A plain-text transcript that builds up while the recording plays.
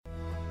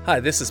Hi,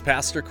 this is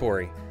Pastor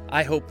Corey.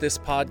 I hope this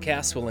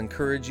podcast will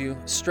encourage you,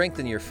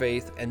 strengthen your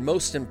faith, and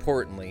most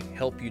importantly,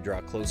 help you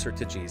draw closer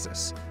to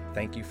Jesus.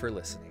 Thank you for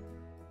listening.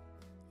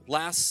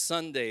 Last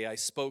Sunday, I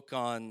spoke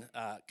on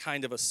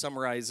kind of a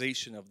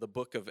summarization of the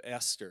book of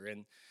Esther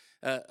and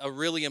a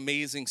really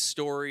amazing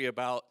story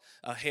about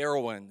a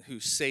heroine who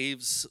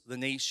saves the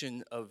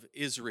nation of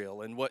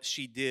Israel and what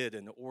she did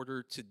in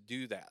order to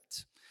do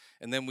that.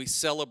 And then we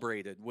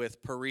celebrated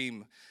with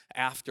Purim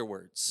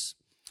afterwards.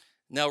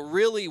 Now,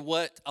 really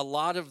what a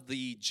lot of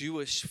the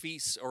Jewish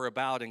feasts are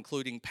about,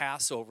 including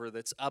Passover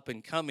that's up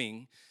and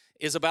coming,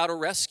 is about a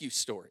rescue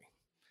story.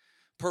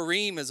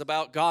 Purim is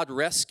about God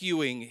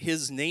rescuing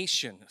his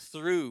nation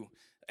through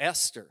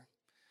Esther.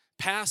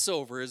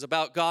 Passover is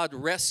about God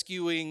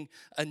rescuing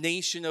a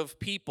nation of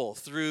people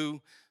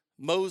through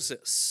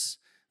Moses.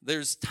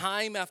 There's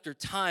time after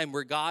time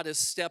where God has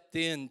stepped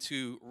in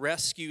to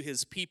rescue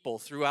his people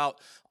throughout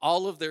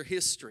all of their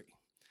history.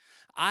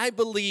 I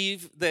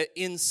believe that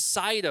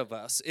inside of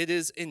us, it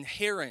is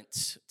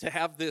inherent to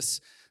have this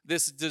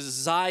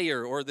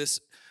desire or this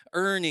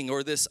earning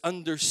or this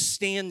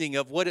understanding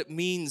of what it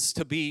means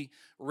to be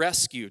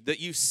rescued.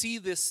 That you see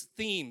this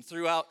theme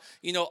throughout,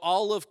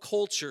 all of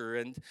culture,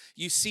 and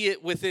you see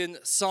it within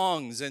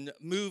songs and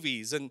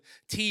movies and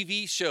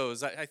TV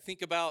shows. I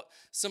think about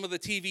some of the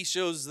TV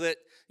shows that,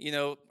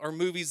 are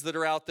movies that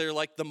are out there,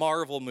 like the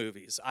Marvel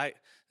movies.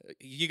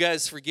 You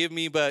guys forgive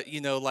me, but,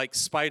 like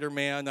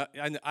Spider-Man,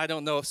 I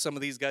don't know if some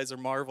of these guys are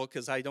Marvel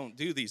because I don't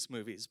do these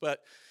movies,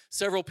 but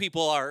several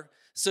people are.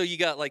 So you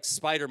got like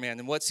Spider-Man,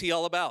 and what's he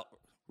all about?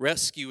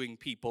 Rescuing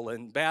people,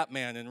 and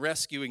Batman and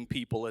rescuing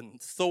people, and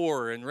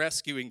Thor and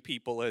rescuing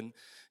people, and,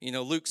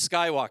 Luke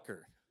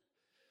Skywalker.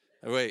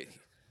 Wait,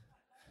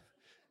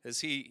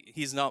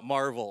 he's not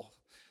Marvel.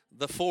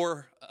 The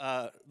four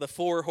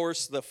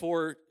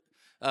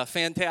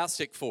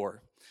Fantastic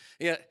Four.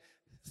 Yeah,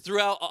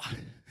 throughout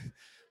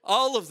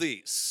all of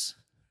these,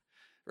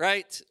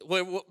 right?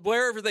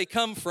 Wherever they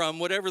come from,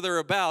 whatever they're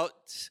about,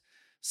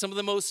 some of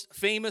the most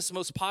famous,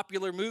 most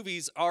popular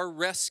movies are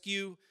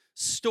rescue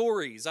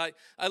stories. I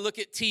look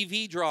at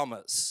TV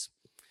dramas,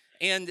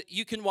 and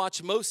you can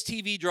watch most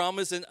TV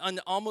dramas, and on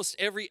almost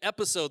every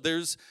episode,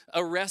 there's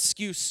a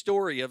rescue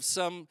story of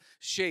some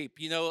shape.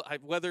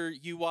 Whether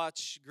you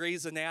watch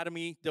Grey's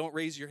Anatomy, don't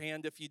raise your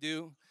hand if you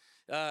do,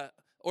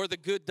 or The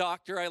Good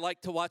Doctor. I like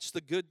to watch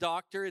The Good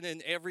Doctor, and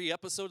in every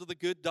episode of The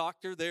Good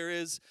Doctor, there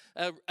is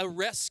a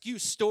rescue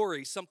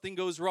story. Something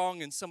goes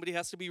wrong, and somebody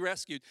has to be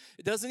rescued.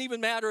 It doesn't even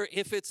matter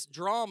if it's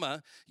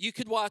drama. You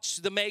could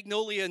watch the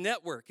Magnolia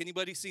Network.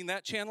 Anybody seen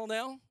that channel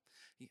now?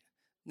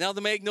 Now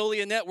the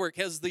Magnolia Network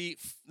has the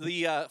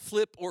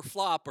Flip or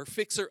Flop or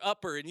Fixer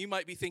Upper, and you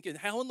might be thinking,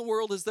 how in the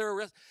world is there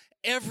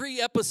every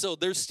episode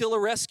there's still a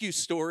rescue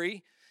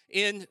story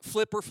in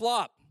Flip or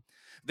Flop.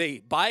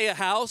 They buy a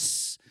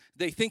house.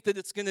 They think that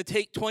it's going to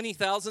take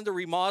 $20,000 to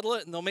remodel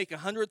it, and they'll make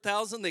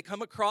 $100,000. They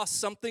come across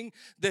something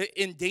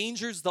that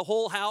endangers the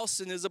whole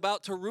house and is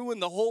about to ruin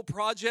the whole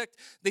project.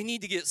 They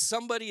need to get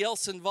somebody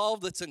else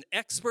involved that's an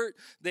expert.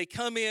 They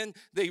come in,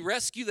 they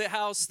rescue the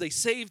house, they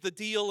save the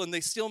deal, and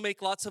they still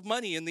make lots of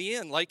money in the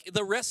end. Like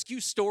the rescue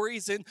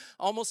stories in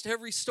almost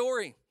every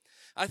story.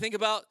 I think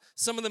about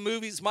some of the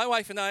movies. My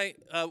wife and I,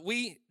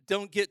 we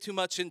don't get too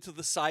much into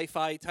the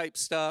sci-fi type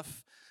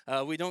stuff.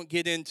 We don't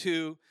get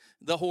into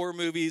the horror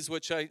movies,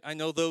 which I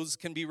know those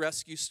can be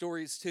rescue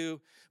stories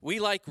too. We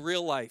like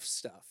real life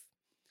stuff,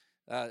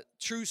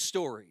 true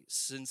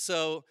stories. And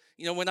so,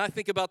 when I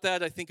think about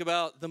that, I think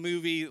about the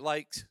movie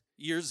like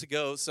years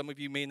ago. Some of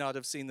you may not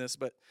have seen this,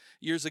 but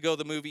years ago,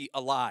 the movie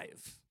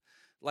Alive.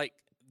 Like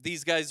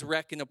these guys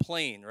wreck in a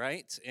plane,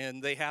 right?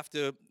 And they have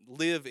to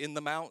live in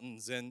the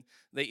mountains, and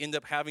they end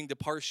up having to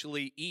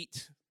partially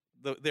eat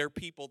their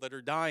people that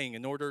are dying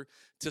in order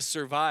to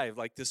survive,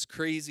 like this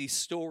crazy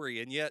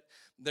story, and yet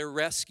they're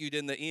rescued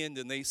in the end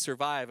and they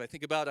survive. I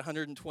think about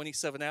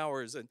 127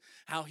 hours and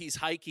how he's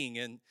hiking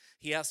and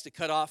he has to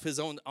cut off his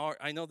own arm.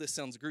 I know this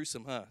sounds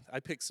gruesome, huh? I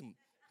picked some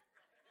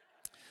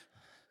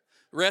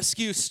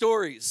rescue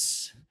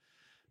stories.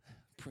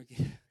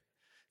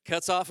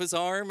 Cuts off his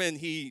arm and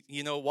he,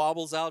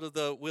 wobbles out of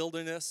the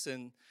wilderness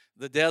and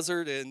the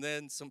desert, and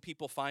then some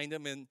people find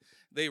him and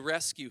they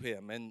rescue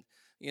him. And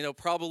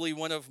probably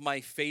one of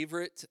my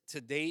favorite to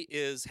date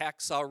is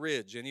Hacksaw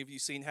Ridge. Any of you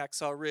seen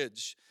Hacksaw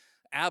Ridge?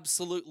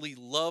 Absolutely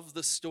love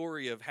the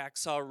story of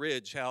Hacksaw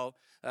Ridge, how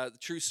the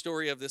true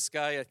story of this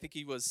guy, I think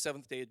he was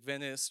Seventh-day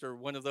Adventist or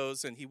one of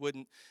those, and he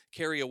wouldn't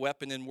carry a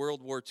weapon in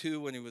World War II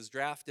when he was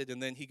drafted,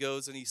 and then he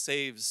goes and he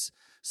saves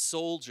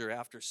soldier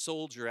after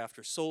soldier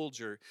after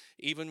soldier.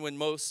 Even when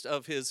most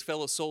of his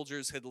fellow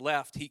soldiers had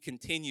left, he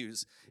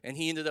continues, and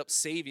he ended up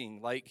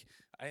saving,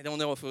 I don't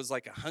know if it was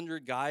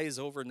 100 guys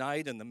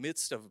overnight in the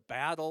midst of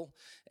battle,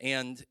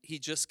 and he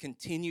just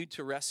continued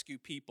to rescue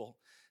people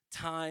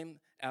time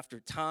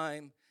after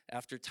time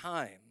after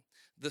time.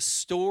 The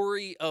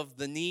story of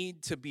the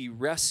need to be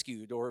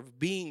rescued or of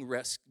being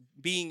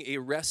a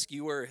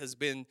rescuer has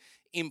been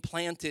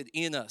implanted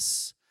in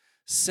us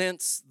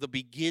since the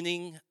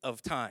beginning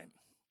of time.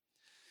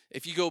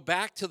 If you go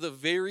back to the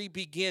very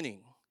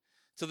beginning,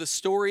 So the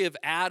story of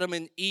Adam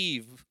and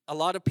Eve, a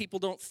lot of people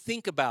don't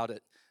think about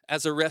it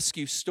as a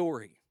rescue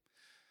story.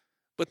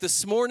 But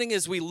this morning,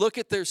 as we look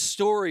at their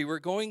story, we're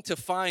going to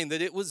find that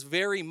it was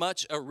very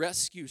much a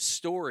rescue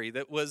story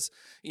that was,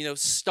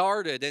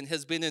 started and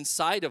has been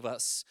inside of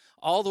us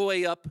all the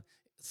way up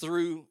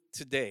through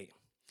today.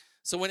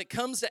 So when it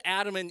comes to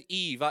Adam and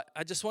Eve,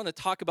 I just want to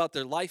talk about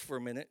their life for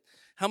a minute.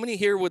 How many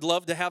here would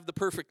love to have the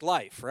perfect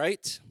life,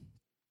 right?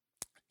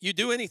 You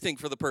do anything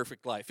for the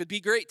perfect life. It'd be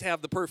great to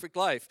have the perfect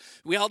life.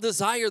 We all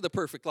desire the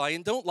perfect life.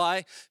 And don't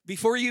lie,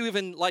 before you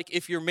even,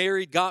 if you're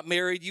married, got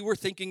married, you were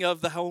thinking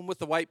of the home with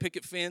the white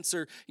picket fence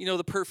or,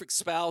 the perfect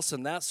spouse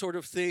and that sort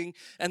of thing.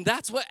 And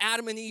that's what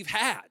Adam and Eve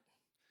had.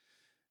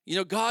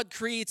 God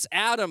creates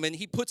Adam and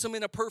he puts him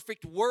in a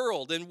perfect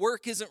world, and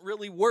work isn't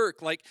really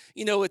work.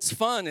 It's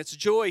fun, it's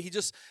joy. He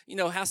just,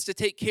 has to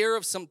take care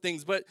of some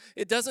things, but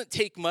it doesn't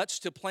take much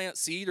to plant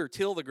seed or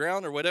till the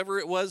ground or whatever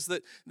it was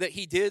that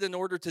he did in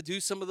order to do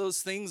some of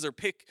those things, or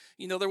pick,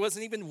 there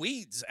wasn't even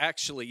weeds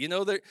actually,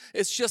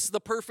 it's just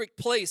the perfect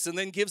place, and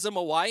then gives him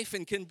a wife.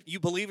 And can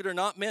you believe it or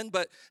not, men,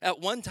 but at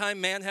one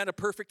time man had a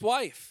perfect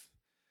wife.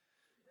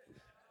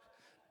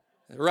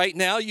 Right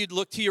now, you'd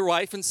look to your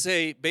wife and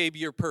say, babe,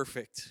 you're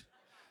perfect.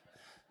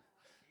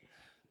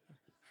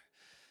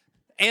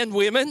 And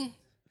women,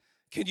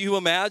 can you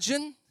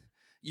imagine?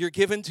 You're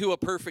given to a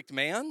perfect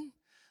man?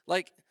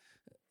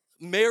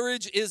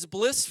 Marriage is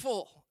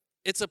blissful.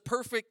 It's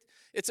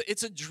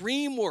a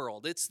dream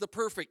world. It's the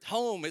perfect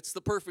home. It's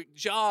the perfect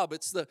job.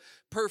 It's the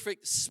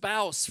perfect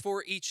spouse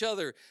for each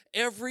other.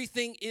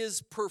 Everything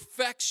is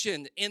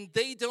perfection, and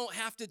they don't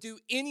have to do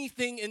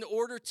anything in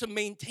order to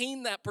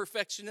maintain that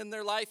perfection in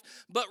their life,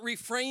 but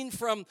refrain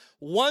from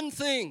one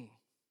thing.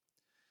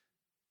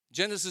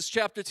 Genesis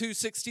chapter 2,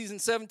 16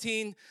 and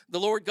 17, the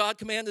Lord God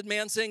commanded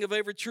man, saying, of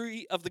every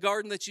tree of the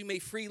garden that you may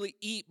freely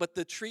eat, but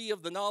the tree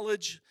of the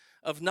knowledge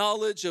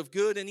of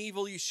good and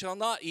evil you shall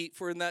not eat,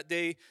 for in that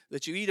day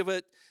that you eat of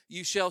it,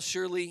 you shall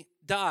surely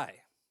die.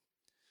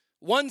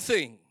 One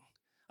thing.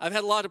 I've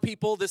had a lot of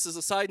people, this is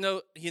a side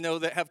note,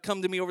 that have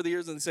come to me over the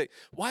years and they say,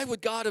 why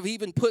would God have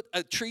even put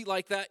a tree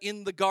like that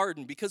in the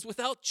garden? Because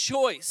without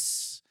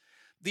choice,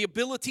 the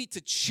ability to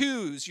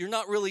choose, you're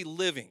not really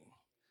living.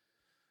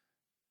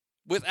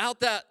 Without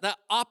that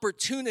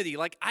opportunity,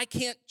 I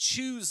can't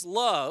choose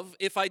love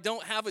if I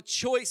don't have a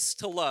choice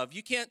to love.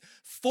 You can't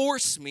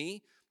force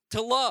me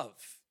to love.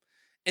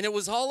 And it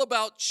was all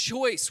about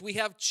choice. We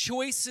have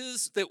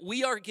choices that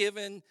we are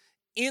given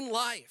in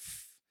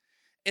life.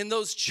 And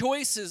those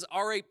choices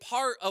are a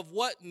part of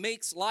what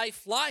makes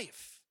life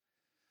life.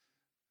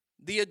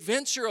 The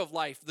adventure of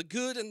life, the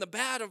good and the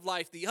bad of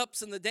life, the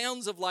ups and the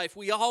downs of life.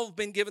 We all have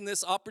been given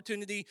this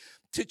opportunity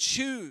to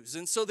choose.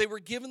 And so they were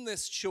given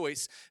this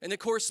choice. And of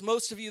course,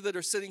 most of you that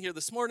are sitting here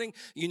this morning,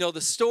 you know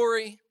the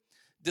story.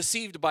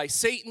 Deceived by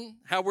Satan.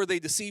 How were they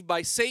deceived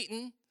by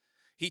Satan?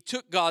 He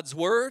took God's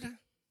word.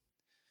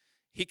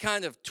 He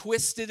kind of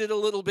twisted it a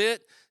little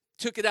bit,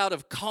 took it out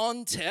of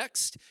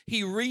context.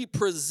 He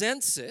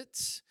represents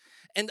it.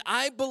 And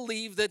I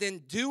believe that in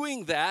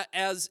doing that,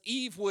 as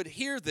Eve would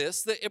hear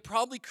this, that it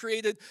probably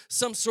created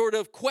some sort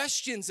of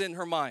questions in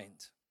her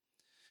mind.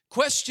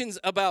 Questions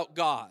about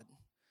God.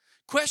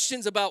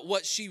 Questions about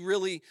what she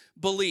really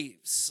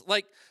believes.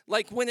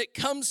 Like when it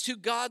comes to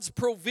God's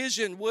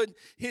provision,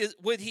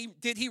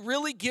 did he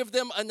really give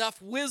them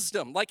enough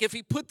wisdom? Like if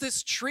he put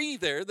this tree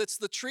there, that's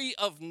the tree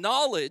of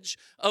knowledge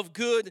of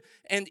good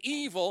and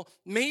evil,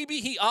 maybe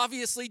he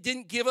obviously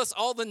didn't give us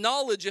all the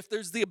knowledge if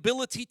there's the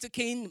ability to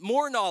gain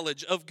more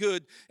knowledge of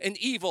good and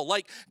evil.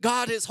 Like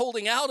God is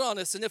holding out on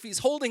us, and if he's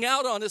holding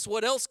out on us,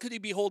 what else could he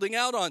be holding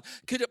out on?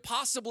 Could it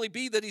possibly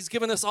be that he's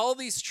given us all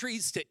these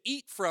trees to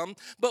eat from,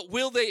 but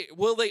will they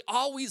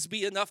always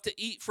be enough to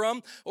eat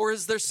from, or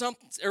is there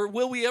or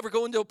will we ever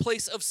go into a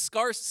place of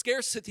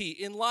scarcity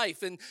in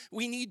life and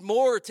we need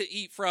more to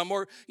eat from?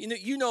 Or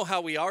you know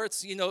how we are.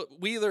 It's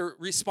we either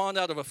respond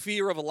out of a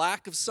fear of a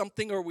lack of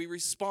something, or we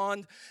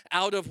respond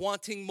out of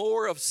wanting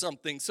more of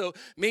something. So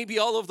maybe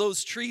all of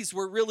those trees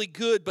were really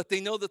good, but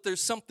they know that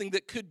there's something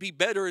that could be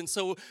better, and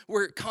so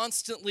we're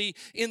constantly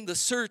in the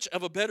search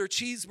of a better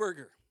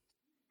cheeseburger.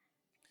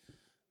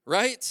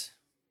 Right?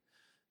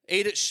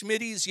 Ate at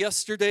Schmitty's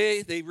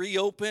yesterday. They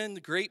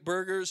reopened. Great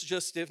burgers,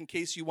 just in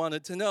case you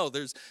wanted to know.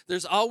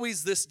 There's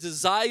always this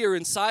desire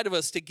inside of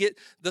us to get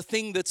the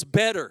thing that's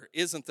better,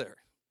 isn't there?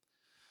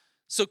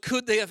 So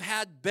could they have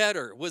had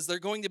better? Was there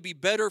going to be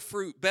better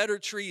fruit, better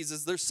trees?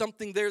 Is there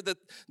something there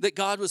that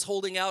God was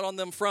holding out on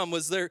them from?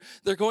 Was there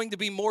going to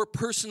be more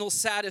personal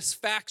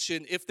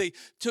satisfaction if they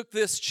took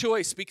this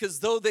choice?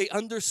 Because though they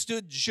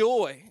understood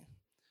joy,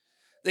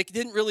 they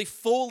didn't really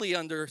fully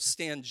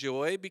understand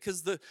joy,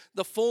 because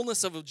the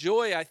fullness of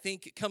joy, I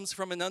think, comes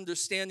from an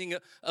understanding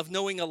of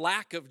knowing a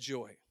lack of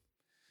joy.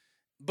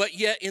 But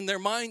yet in their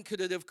mind,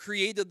 could it have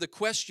created the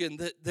question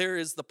that there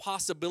is the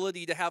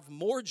possibility to have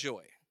more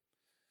joy?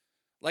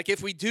 Like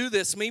if we do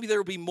this, maybe there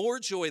will be more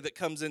joy that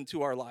comes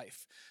into our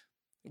life.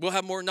 We'll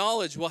have more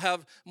knowledge. We'll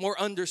have more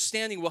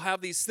understanding. We'll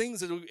have these things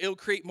that it'll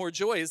create more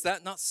joy. Is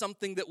that not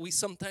something that we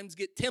sometimes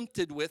get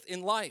tempted with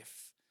in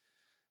life?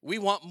 We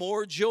want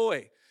more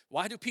joy.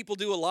 Why do people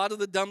do a lot of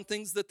the dumb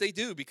things that they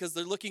do? Because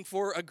they're looking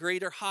for a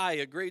greater high,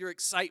 a greater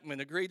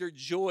excitement, a greater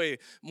joy,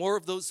 more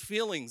of those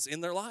feelings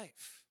in their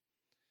life.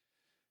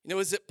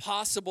 Is it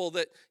possible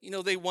that,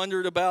 they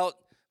wondered about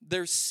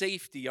their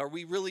safety? Are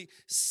we really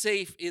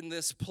safe in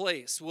this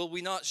place? Will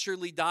we not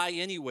surely die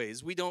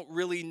anyways? We don't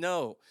really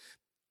know.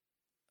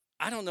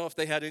 I don't know if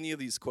they had any of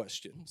these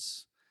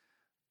questions.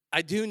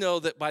 I do know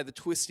that by the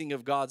twisting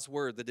of God's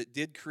word, that it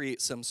did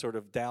create some sort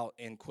of doubt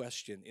and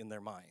question in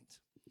their mind.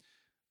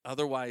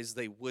 Otherwise,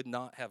 they would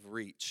not have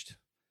reached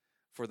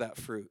for that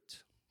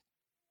fruit.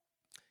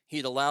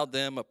 He'd allowed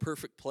them a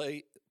perfect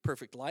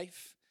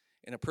life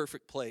in a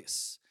perfect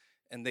place,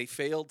 and they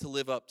failed to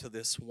live up to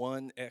this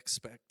one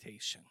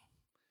expectation.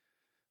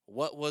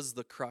 What was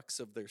the crux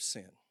of their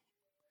sin?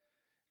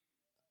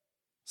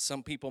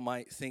 Some people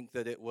might think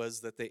that it was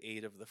that they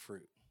ate of the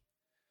fruit,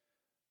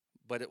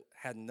 but it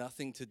had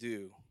nothing to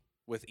do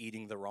with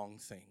eating the wrong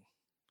thing.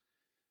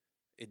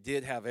 It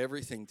did have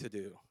everything to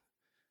do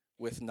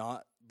with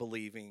not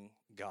believing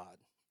God,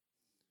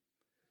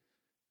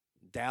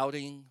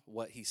 doubting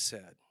what he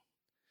said,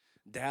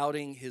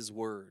 doubting his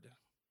word.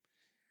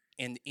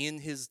 And in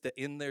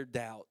their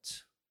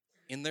doubt,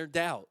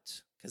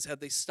 because had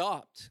they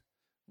stopped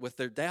with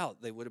their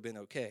doubt, they would have been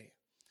okay.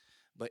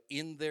 But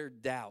in their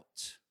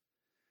doubt,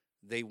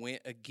 they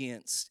went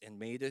against and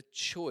made a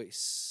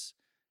choice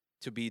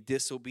to be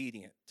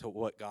disobedient to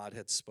what God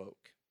had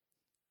spoke.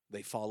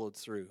 They followed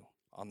through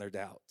on their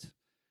doubt.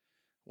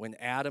 When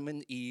Adam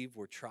and Eve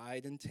were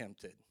tried and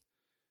tempted,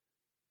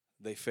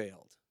 they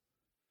failed.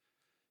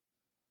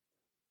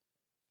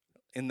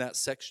 In that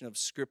section of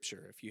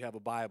Scripture, if you have a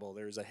Bible,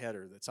 there's a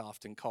header that's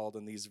often called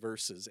in these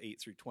verses, 8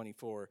 through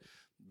 24,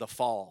 the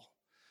fall.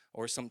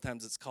 Or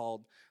sometimes it's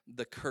called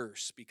the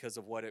curse because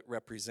of what it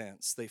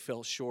represents. They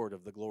fell short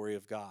of the glory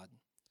of God.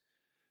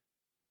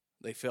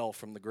 They fell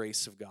from the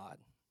grace of God.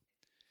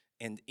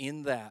 And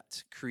in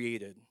that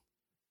created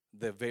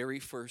the very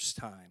first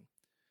time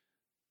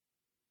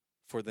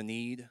for the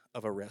need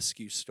of a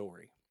rescue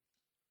story.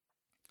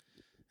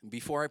 And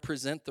before I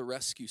present the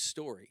rescue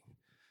story,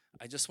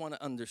 I just want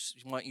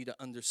you to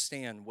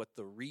understand what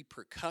the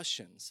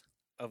repercussions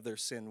of their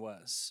sin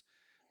was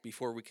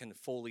before we can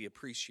fully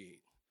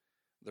appreciate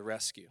the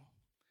rescue.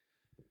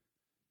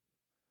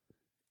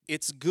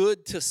 It's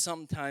good to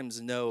sometimes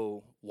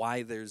know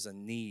why there's a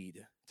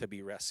need to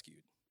be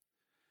rescued.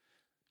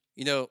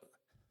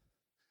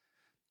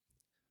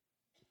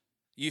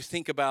 You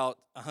think about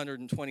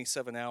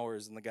 127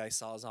 hours and the guy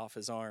saws off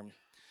his arm,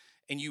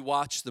 and you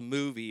watch the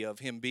movie of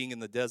him being in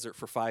the desert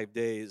for 5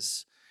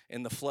 days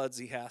and the floods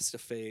he has to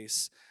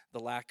face, the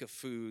lack of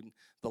food,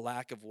 the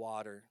lack of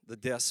water, the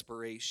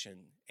desperation,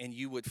 and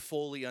you would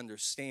fully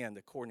understand,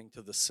 according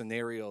to the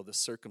scenario, the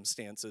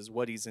circumstances,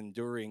 what he's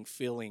enduring,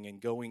 feeling,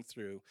 and going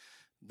through,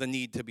 the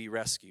need to be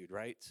rescued,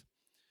 right?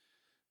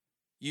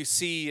 You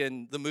see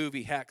in the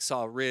movie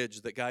Hacksaw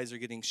Ridge that guys are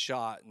getting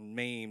shot and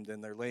maimed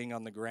and they're laying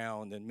on the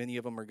ground and many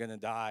of them are going to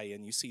die,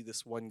 and you see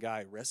this one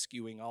guy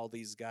rescuing all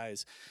these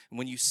guys. And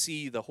when you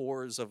see the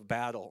horrors of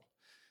battle,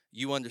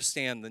 you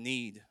understand the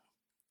need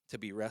to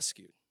be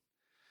rescued.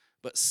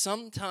 But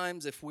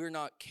sometimes if we're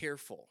not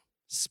careful,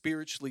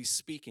 spiritually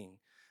speaking,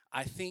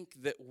 I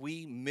think that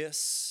we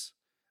miss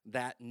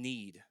that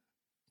need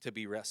to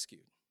be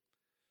rescued.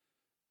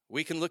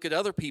 We can look at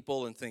other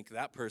people and think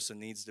that person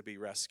needs to be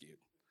rescued.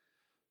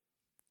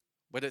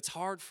 But it's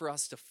hard for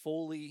us to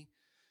fully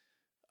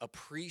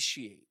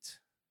appreciate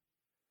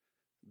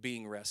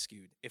being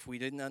rescued if we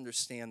didn't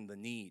understand the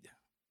need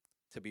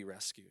to be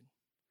rescued.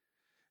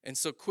 And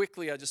so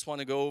quickly, I just want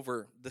to go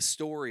over the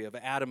story of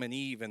Adam and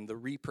Eve and the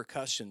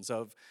repercussions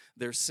of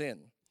their sin.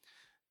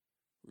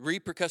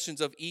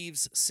 Repercussions of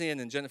Eve's sin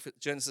in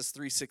Genesis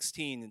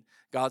 3:16.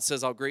 God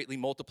says, I'll greatly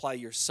multiply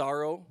your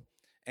sorrow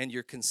and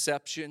your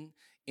conception.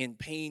 In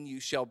pain you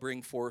shall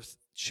bring forth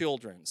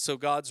children. So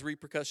God's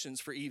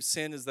repercussions for Eve's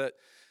sin is that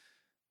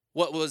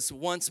what was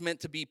once meant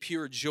to be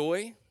pure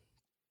joy,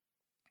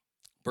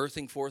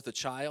 birthing forth a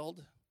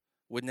child,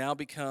 would now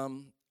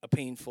become a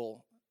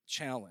painful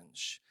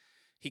challenge.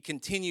 He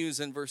continues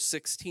in verse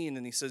 16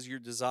 and he says, your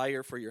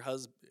desire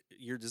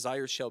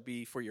shall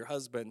be for your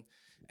husband,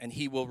 and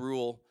he will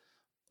rule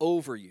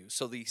over you.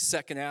 So the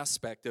second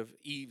aspect of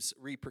Eve's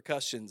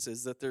repercussions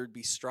is that there'd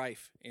be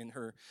strife in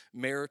her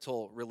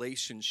marital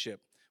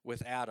relationship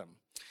with Adam.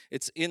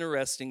 It's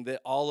interesting that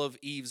all of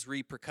Eve's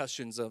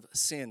repercussions of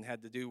sin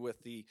had to do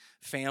with the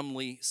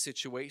family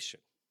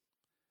situation.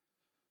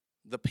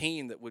 The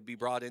pain that would be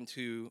brought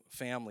into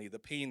family, the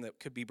pain that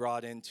could be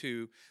brought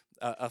into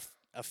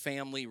a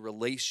family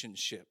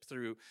relationship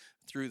through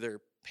their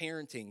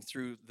parenting,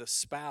 through the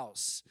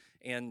spouse.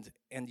 And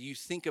you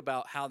think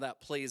about how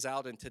that plays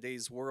out in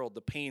today's world,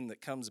 the pain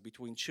that comes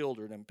between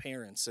children and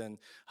parents and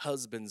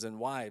husbands and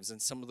wives.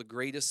 And some of the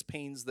greatest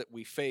pains that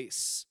we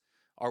face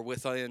are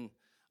within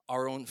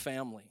our own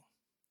family.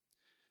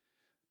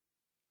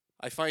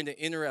 I find it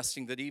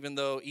interesting that even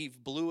though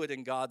Eve blew it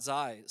in God's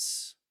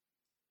eyes,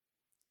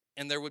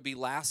 and there would be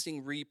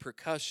lasting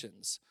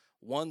repercussions,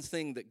 one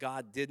thing that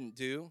God didn't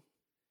do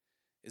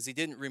is he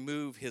didn't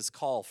remove his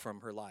call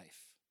from her life.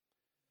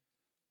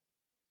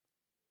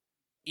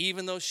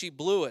 Even though she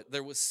blew it,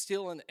 there was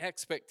still an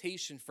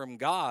expectation from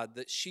God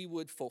that she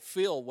would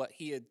fulfill what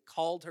he had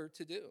called her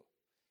to do,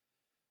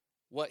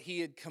 what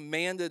he had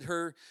commanded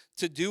her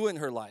to do in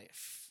her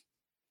life.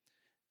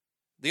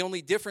 The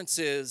only difference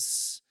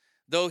is,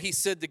 though he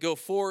said to go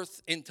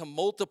forth and to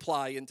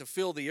multiply and to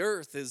fill the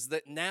earth, is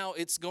that now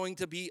it's going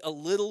to be a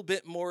little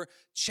bit more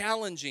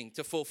challenging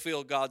to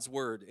fulfill God's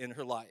word in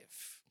her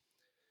life.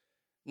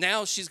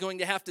 Now she's going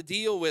to have to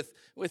deal with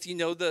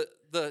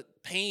the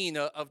pain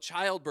of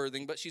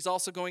childbirthing, but she's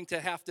also going to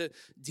have to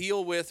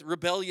deal with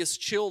rebellious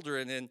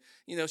children, and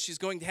she's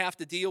going to have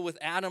to deal with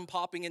Adam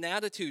popping an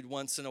attitude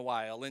once in a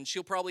while, and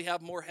she'll probably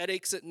have more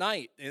headaches at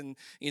night, and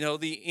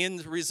the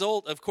end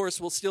result, of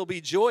course, will still be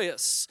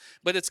joyous,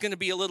 but it's going to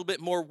be a little bit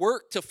more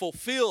work to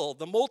fulfill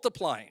the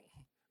multiplying,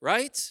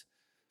 right?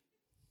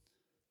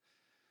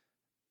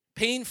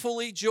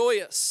 Painfully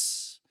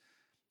joyous.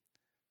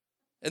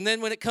 And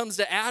then when it comes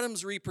to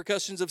Adam's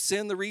repercussions of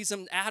sin, the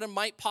reason Adam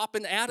might pop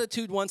an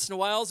attitude once in a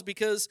while is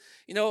because,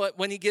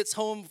 when he gets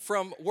home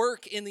from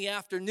work in the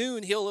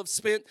afternoon, he'll have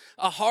spent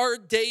a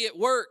hard day at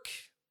work.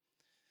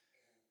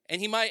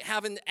 And he might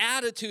have an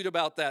attitude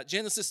about that.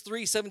 Genesis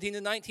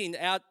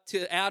 3:17-19,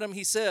 to Adam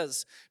he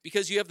says,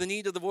 because you have the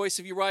need of the voice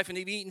of your wife and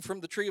have eaten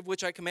from the tree of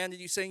which I commanded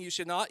you, saying you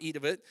should not eat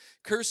of it,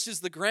 cursed is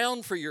the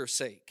ground for your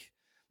sake.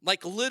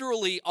 Like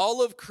literally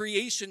all of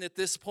creation at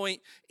this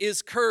point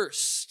is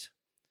cursed.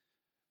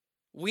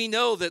 We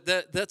know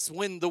that's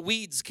when the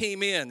weeds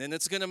came in, and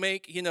it's going to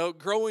make,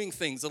 growing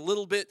things a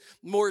little bit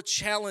more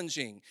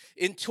challenging.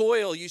 In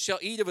toil, you shall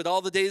eat of it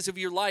all the days of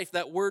your life.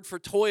 That word for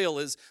toil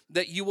is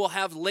that you will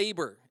have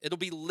labor. It'll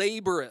be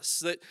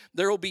laborious, that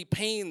there will be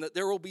pain, that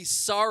there will be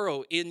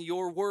sorrow in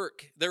your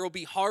work. There will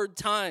be hard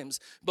times.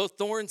 Both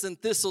thorns and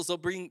thistles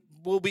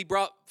will be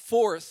brought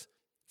forth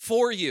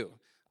for you.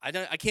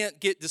 I can't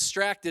get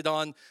distracted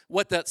on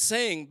what that's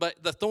saying,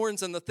 but the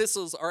thorns and the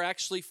thistles are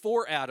actually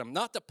for Adam,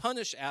 not to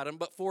punish Adam,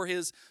 but for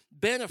his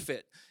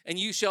benefit. And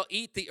you shall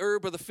eat the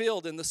herb of the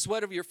field, and the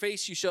sweat of your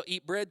face you shall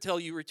eat bread till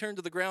you return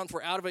to the ground,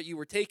 for out of it you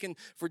were taken,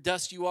 for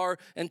dust you are,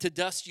 and to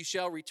dust you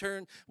shall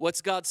return.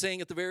 What's God saying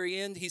at the very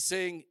end? He's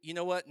saying, you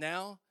know what,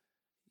 now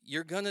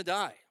you're going to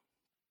die.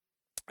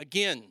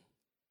 Again,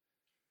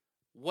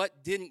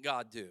 what didn't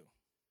God do?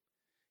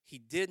 He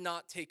did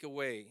not take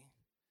away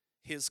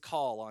his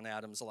call on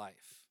Adam's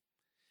life.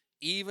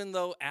 Even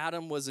though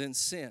Adam was in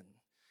sin,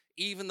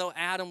 even though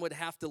Adam would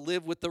have to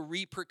live with the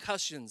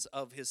repercussions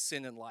of his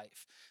sin in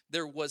life,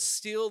 there was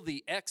still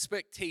the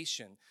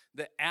expectation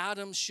that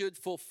Adam should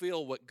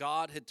fulfill what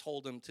God had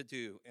told him to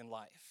do in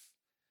life.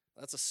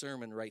 That's a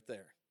sermon right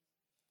there.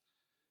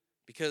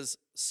 Because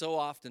so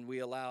often we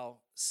allow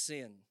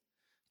sin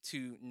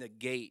to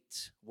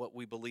negate what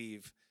we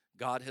believe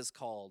God has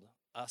called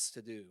us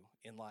to do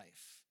in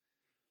life.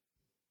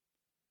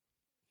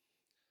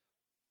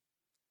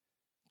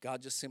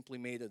 God just simply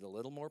made it a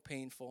little more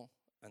painful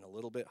and a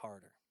little bit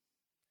harder.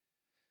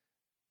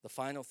 The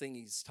final thing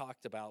he's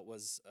talked about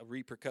was a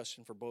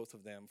repercussion for both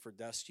of them. For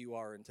dust you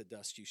are, and to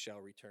dust you shall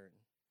return.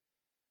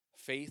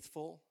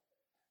 Faithful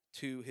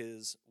to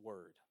his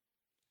word.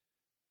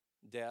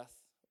 Death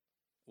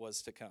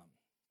was to come.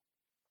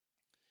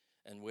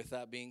 And with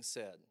that being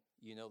said,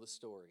 you know the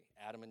story.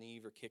 Adam and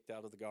Eve are kicked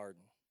out of the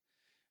garden.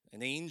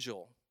 An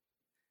angel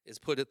is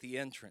put at the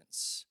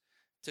entrance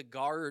to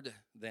guard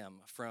them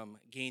from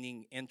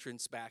gaining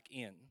entrance back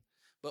in.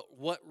 But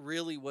what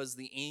really was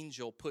the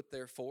angel put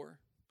there for?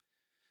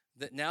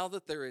 That now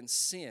that they're in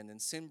sin,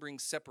 and sin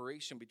brings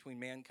separation between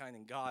mankind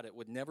and God, it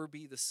would never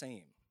be the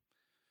same.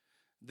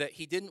 That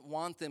he didn't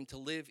want them to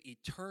live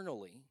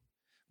eternally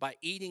by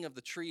eating of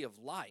the tree of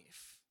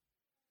life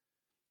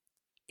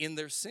in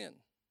their sin.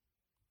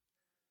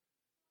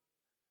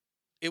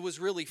 It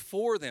was really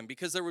for them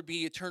because there would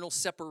be eternal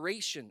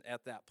separation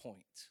at that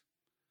point.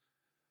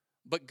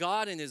 But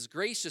God in his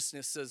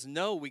graciousness says,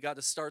 no, we got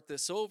to start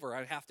this over.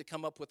 I have to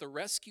come up with a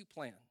rescue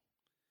plan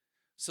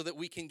so that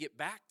we can get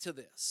back to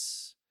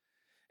this.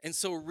 And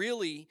so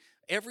really,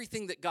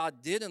 everything that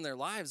God did in their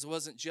lives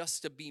wasn't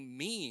just to be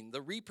mean.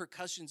 The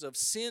repercussions of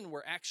sin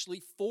were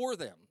actually for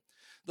them.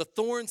 The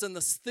thorns and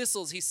the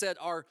thistles, he said,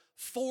 are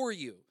for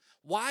you.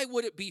 Why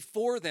would it be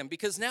for them?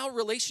 Because now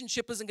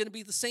relationship isn't going to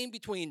be the same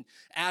between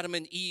Adam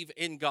and Eve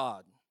and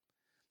God.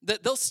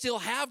 That they'll still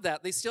have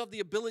that. They still have the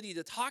ability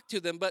to talk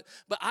to them, but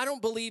I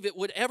don't believe it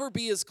would ever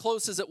be as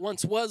close as it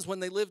once was when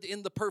they lived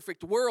in the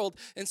perfect world.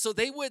 And so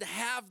they would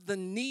have the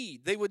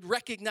need. They would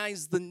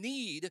recognize the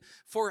need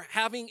for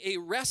having a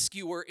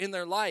rescuer in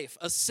their life,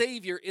 a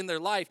savior in their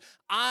life.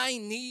 I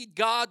need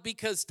God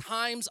because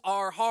times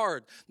are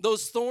hard.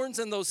 Those thorns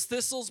and those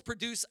thistles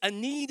produce a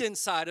need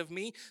inside of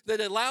me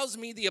that allows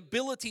me the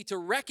ability to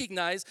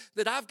recognize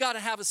that I've got to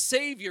have a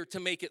savior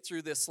to make it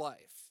through this life.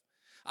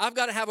 I've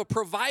got to have a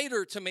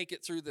provider to make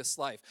it through this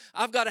life.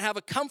 I've got to have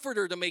a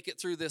comforter to make it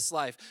through this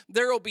life.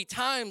 There will be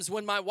times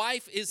when my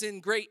wife is in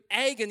great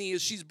agony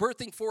as she's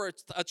birthing for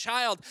a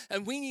child,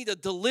 and we need a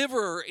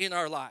deliverer in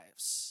our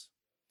lives.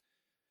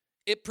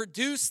 It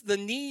produced the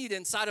need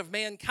inside of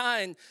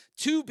mankind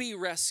to be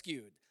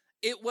rescued.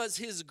 It was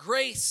his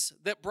grace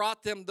that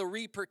brought them the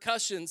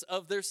repercussions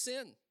of their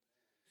sin,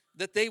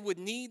 that they would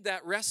need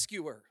that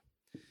rescuer.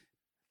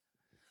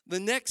 The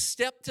next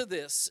step to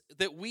this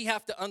that we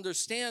have to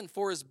understand,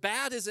 for as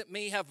bad as it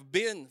may have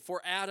been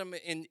for Adam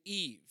and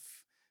Eve,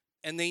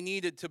 and they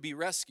needed to be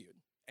rescued,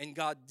 and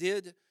God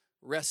did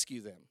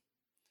rescue them,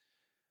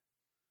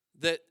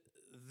 that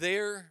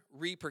their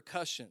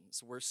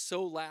repercussions were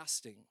so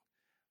lasting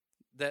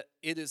that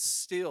it is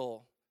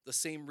still the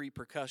same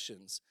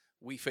repercussions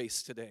we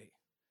face today.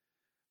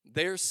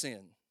 Their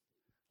sin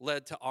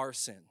led to our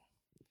sin.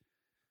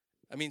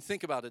 I mean,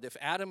 think about it. If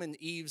Adam and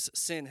Eve's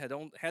sin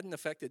hadn't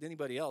affected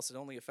anybody else, it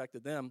only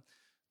affected them,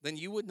 then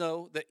you would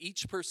know that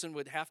each person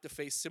would have to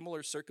face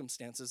similar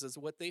circumstances as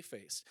what they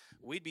faced.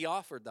 We'd be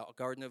offered the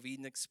Garden of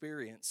Eden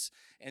experience,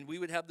 and we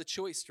would have the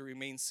choice to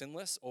remain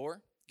sinless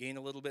or gain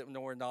a little bit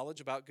more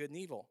knowledge about good and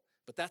evil.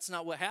 But that's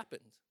not what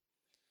happened.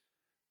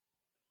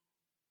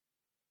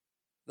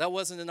 That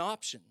wasn't an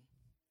option.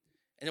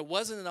 And it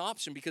wasn't an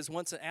option because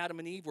once Adam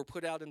and Eve were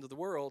put out into the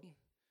world,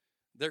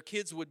 their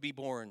kids would be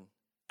born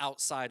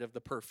outside of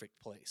the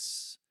perfect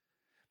place.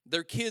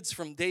 Their kids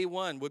from day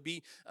one would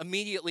be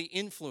immediately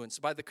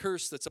influenced by the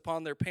curse that's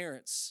upon their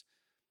parents.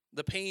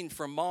 The pain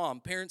from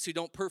mom, parents who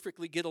don't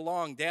perfectly get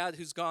along, dad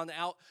who's gone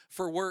out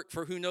for work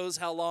for who knows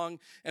how long,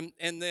 and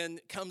then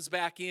comes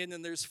back in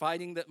and there's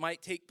fighting that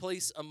might take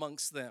place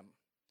amongst them.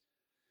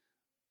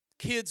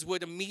 Kids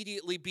would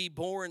immediately be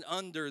born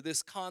under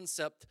this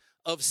concept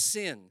of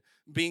sin,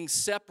 being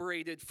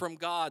separated from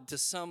God to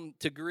some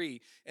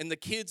degree. And the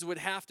kids would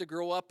have to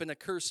grow up in a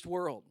cursed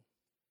world.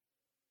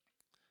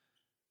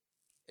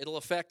 It'll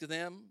affect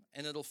them,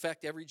 and it'll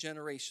affect every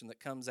generation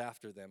that comes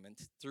after them and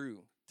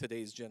through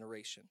today's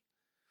generation.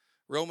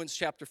 Romans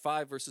chapter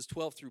 5, verses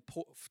 12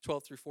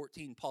 through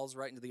 14, Paul's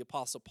writing to the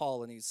Apostle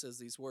Paul, and he says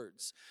these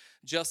words.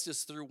 Just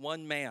as through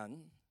one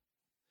man,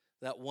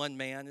 that one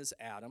man is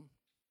Adam,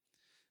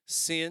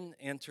 sin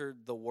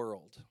entered the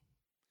world.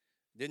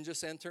 It didn't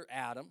just enter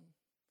Adam,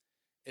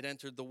 it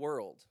entered the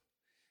world.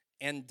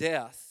 And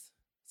death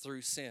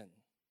through sin.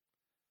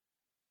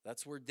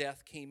 That's where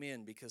death came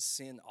in, because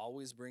sin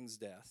always brings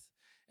death.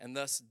 And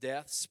thus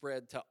death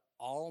spread to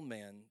all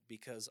men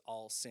because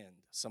all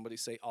sinned. Somebody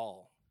say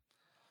all.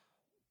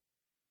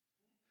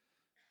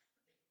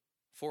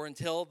 For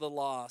until the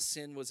law,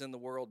 sin was in the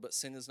world, but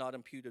sin is not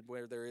imputed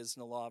where there is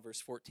no law.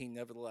 Verse 14,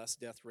 nevertheless,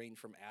 death reigned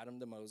from Adam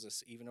to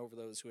Moses, even over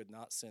those who had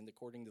not sinned,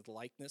 according to the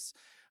likeness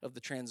of the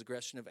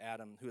transgression of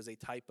Adam, who is a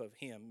type of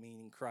him,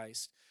 meaning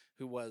Christ,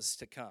 who was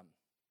to come.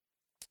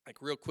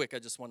 Like real quick, I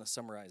just want to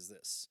summarize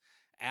this.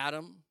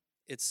 Adam,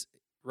 it's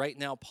right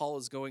now Paul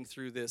is going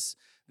through this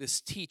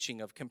teaching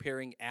of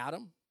comparing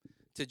Adam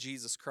to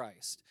Jesus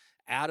Christ.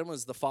 Adam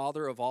is the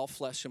father of all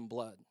flesh and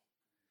blood,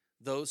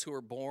 those who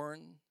are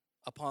born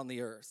upon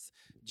the earth.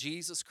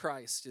 Jesus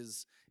Christ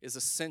is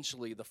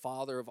essentially the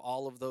father of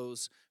all of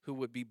those who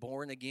would be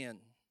born again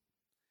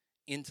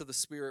into the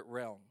spirit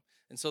realm.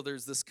 And so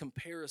there's this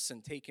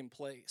comparison taking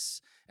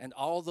place. And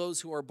all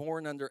those who are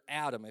born under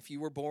Adam, if you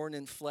were born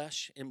in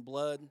flesh and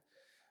blood,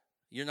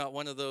 you're not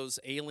one of those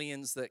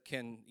aliens that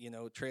can,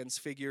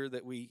 transfigure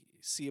that we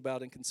see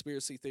about in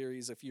conspiracy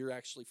theories. If you're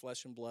actually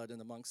flesh and blood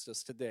and amongst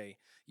us today,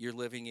 you're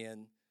living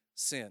in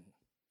sin.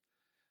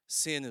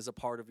 Sin is a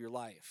part of your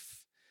life.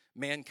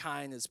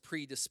 Mankind is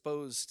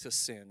predisposed to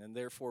sin, and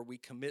therefore we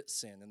commit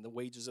sin. And the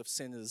wages of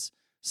sin is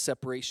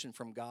separation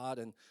from God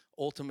and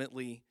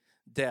ultimately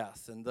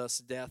death. And thus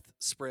death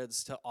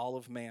spreads to all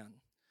of man.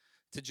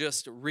 To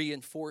just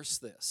reinforce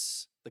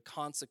this, the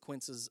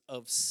consequences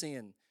of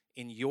sin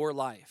in your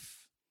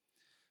life.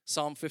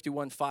 Psalm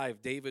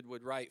 51:5, David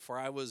would write, for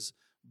I was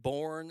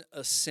born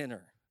a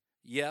sinner,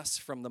 yes,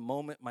 from the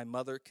moment my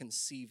mother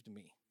conceived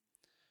me.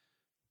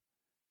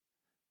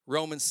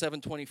 Romans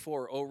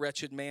 7:24, O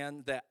wretched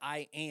man that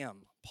I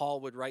am,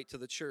 Paul would write to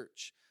the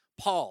church.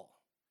 Paul,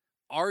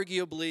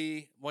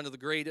 arguably one of the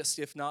greatest,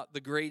 if not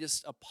the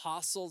greatest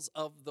apostles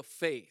of the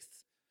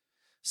faith,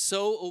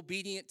 so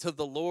obedient to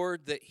the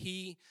Lord that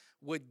he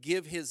would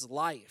give his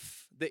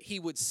life, that he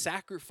would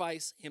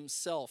sacrifice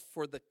himself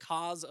for the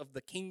cause of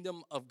the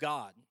kingdom of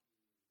God,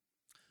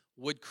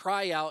 would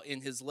cry out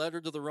in his letter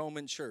to the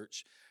Roman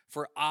church,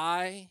 for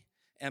I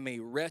am a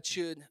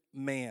wretched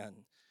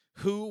man.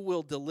 Who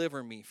will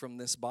deliver me from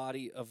this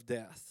body of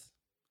death?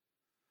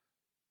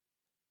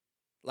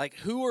 Like,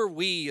 who are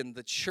we in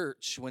the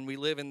church when we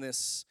live in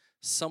this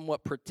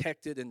somewhat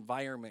protected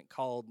environment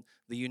called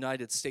the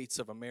United States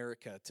of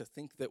America to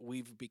think that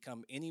we've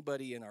become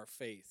anybody in our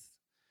faith?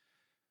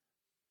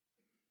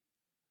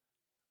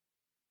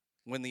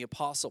 When the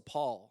Apostle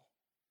Paul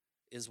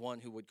is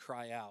one who would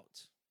cry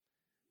out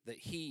that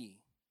he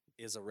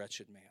is a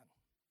wretched man.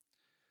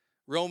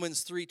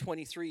 Romans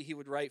 3:23, he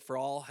would write, for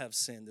all have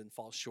sinned and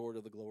fall short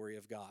of the glory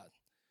of God.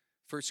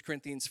 1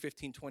 Corinthians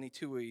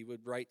 15:22, he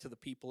would write to the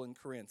people in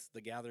Corinth,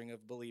 the gathering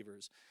of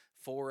believers,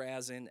 for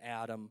as in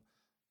Adam,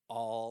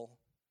 all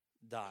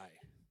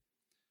die.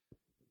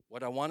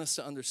 What I want us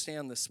to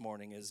understand this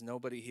morning is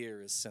nobody here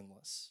is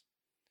sinless.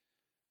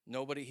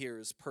 Nobody here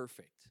is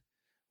perfect.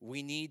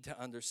 We need to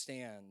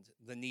understand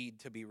the need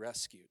to be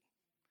rescued.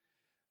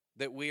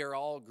 That we are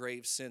all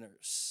grave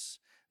sinners.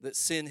 That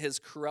sin has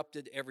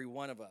corrupted every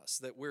one of us.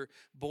 That we're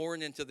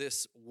born into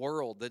this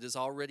world that is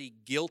already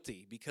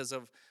guilty because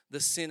of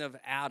the sin of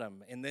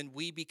Adam. And then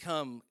we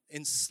become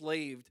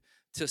enslaved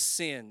to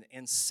sin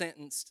and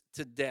sentenced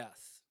to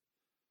death.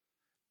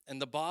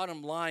 And the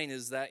bottom line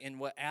is that in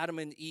what Adam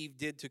and Eve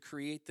did to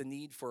create the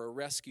need for a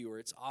rescuer,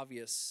 it's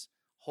obvious,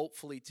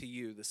 hopefully to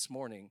you this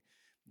morning,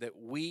 that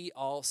we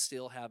all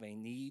still have a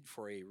need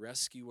for a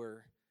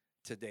rescuer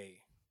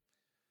today.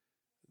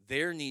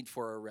 Their need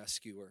for a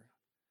rescuer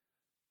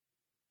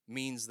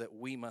means that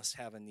we must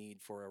have a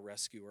need for a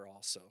rescuer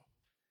also.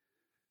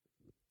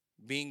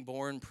 Being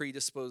born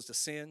predisposed to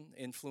sin,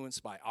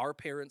 influenced by our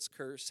parents'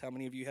 curse. How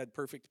many of you had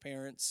perfect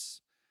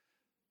parents?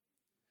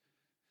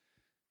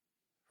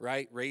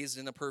 Right? Raised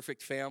in a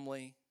perfect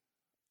family.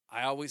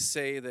 I always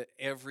say that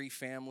every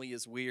family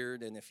is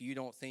weird, and if you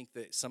don't think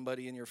that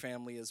somebody in your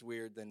family is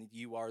weird, then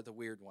you are the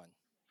weird one.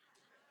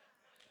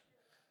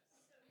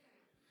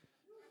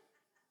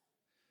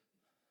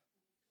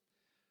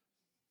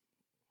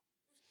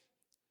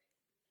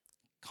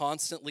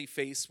 Constantly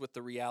faced with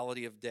the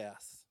reality of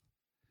death,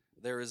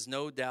 there is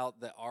no doubt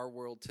that our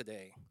world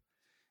today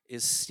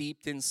is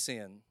steeped in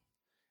sin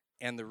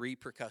and the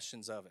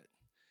repercussions of it,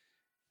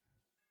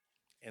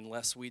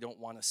 unless we don't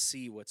want to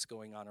see what's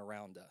going on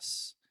around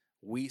us.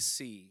 We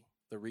see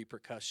the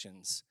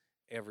repercussions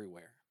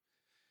everywhere.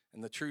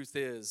 And the truth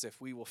is, if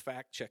we will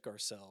fact check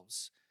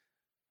ourselves,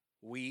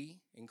 we,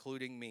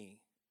 including me,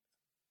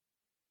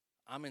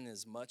 I'm in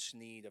as much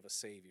need of a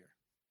Savior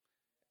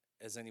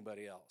as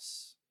anybody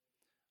else,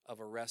 of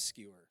a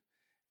rescuer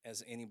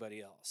as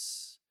anybody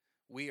else.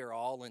 We are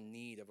all in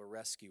need of a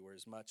rescuer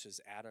as much as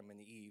Adam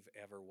and Eve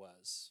ever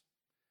was.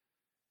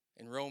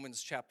 In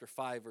Romans chapter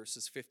 5,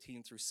 verses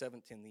 15 through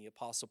 17, the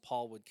Apostle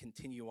Paul would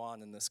continue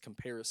on in this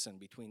comparison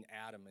between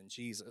Adam and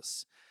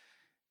Jesus.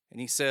 And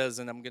he says,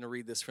 and I'm going to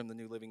read this from the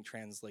New Living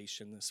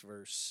Translation, this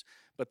verse,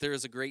 "But there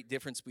is a great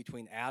difference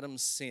between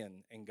Adam's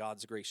sin and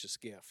God's gracious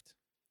gift.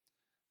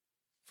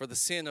 For the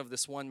sin of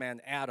this one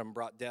man, Adam,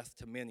 brought death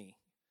to many.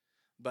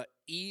 But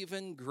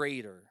even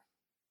greater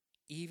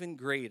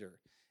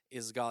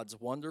is God's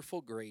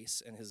wonderful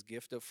grace and his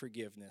gift of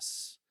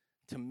forgiveness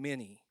to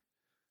many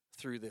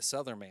through this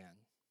other man,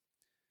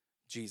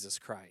 Jesus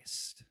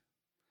Christ."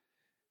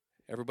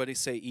 Everybody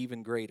say,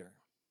 even greater.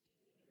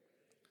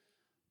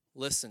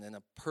 Listen, in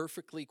a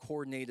perfectly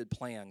coordinated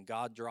plan,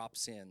 God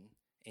drops in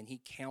and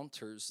he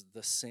counters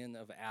the sin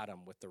of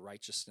Adam with the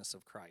righteousness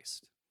of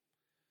Christ.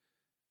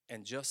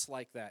 And just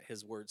like that,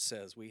 his word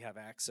says we have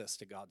access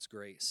to God's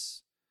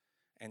grace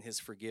and his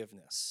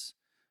forgiveness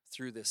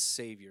through this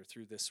Savior,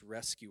 through this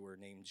rescuer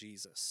named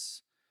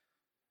Jesus.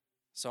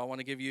 So I want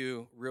to give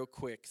you real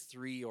quick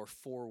 3 or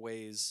 4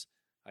 ways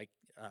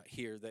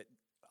here that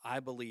I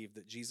believe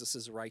that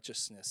Jesus'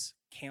 righteousness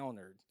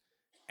countered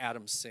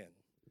Adam's sin.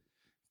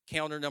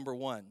 Counter number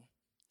 1,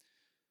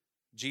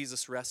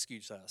 Jesus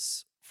rescues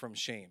us from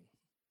shame.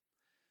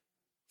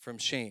 From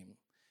shame.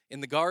 In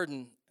the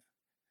garden,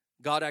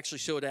 God actually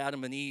showed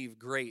Adam and Eve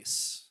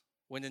grace.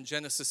 When in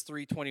Genesis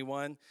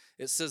 3:21,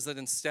 it says that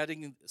instead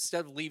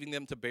of leaving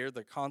them to bear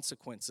the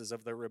consequences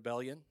of their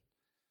rebellion,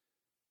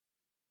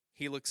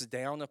 he looks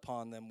down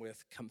upon them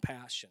with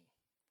compassion.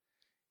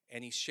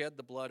 And he shed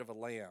the blood of a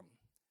lamb,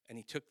 and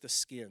he took the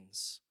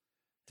skins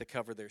to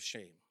cover their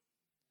shame.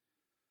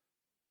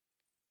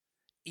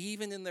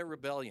 Even in their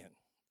rebellion.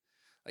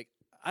 Like,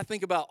 I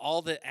think about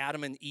all that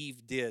Adam and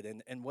Eve did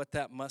and what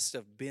that must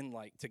have been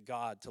like to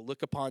God to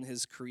look upon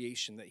his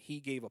creation that he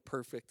gave a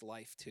perfect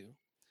life to.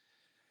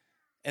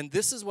 And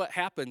this is what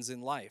happens in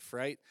life,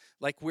 right?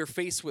 Like, we're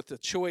faced with a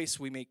choice,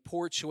 we make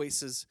poor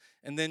choices,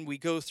 and then we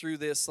go through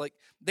this. Like,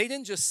 they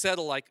didn't just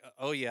settle like,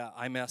 oh yeah,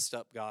 I messed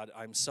up, God,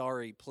 I'm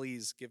sorry,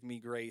 please give me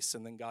grace,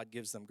 and then God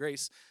gives them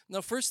grace.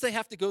 No, first they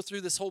have to go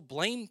through this whole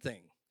blame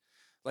thing.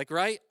 Like,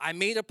 right, I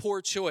made a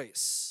poor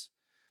choice.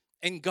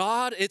 And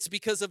God, it's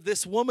because of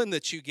this woman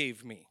that you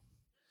gave me,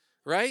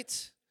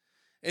 right?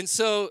 And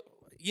so,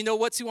 you know,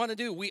 what's he want to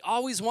do? We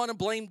always want to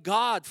blame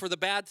God for the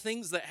bad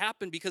things that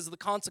happen because of the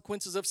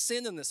consequences of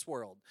sin in this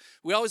world.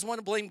 We always want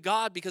to blame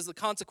God because of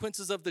the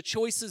consequences of the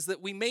choices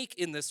that we make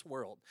in this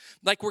world.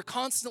 Like, we're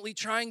constantly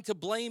trying to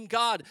blame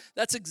God.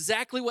 That's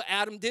exactly what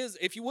Adam did.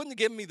 If you wouldn't have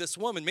given me this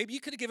woman, maybe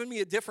you could have given me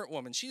a different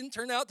woman. She didn't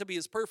turn out to be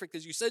as perfect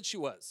as you said she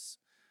was.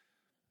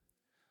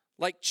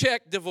 Like,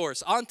 check,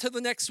 divorce. On to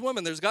the next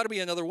woman. There's got to be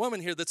another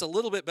woman here that's a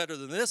little bit better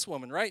than this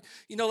woman, right?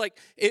 You know, like,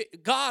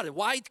 God,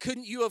 why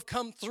couldn't you have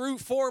come through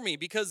for me?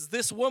 Because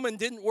this woman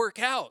didn't work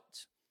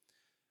out.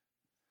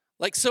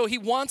 Like, so he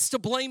wants to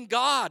blame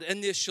God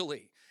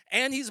initially.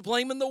 And he's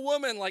blaming the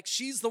woman, like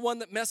she's the one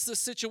that messed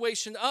this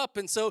situation up.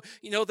 And so,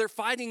 you know, they're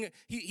fighting.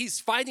 He's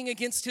fighting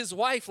against his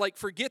wife. Like,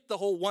 forget the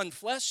whole one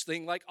flesh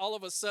thing. Like, all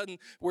of a sudden,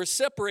 we're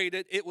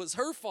separated. It was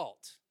her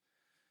fault.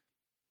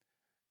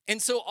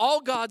 And so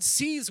all God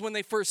sees when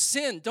they first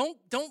sinned,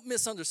 don't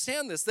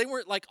misunderstand this. They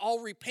weren't like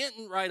all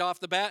repentant right off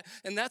the bat,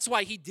 and that's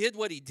why he did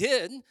what he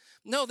did.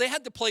 No, they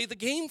had to play the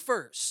game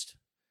first.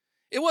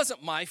 It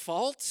wasn't my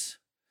fault.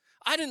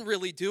 I didn't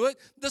really do it.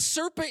 The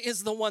serpent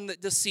is the one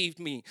that deceived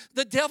me.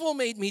 The devil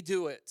made me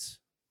do it.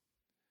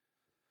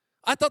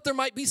 I thought there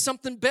might be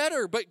something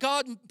better, but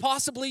God,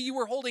 possibly you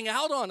were holding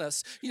out on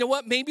us. You know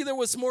what? Maybe there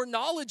was more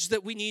knowledge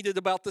that we needed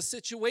about the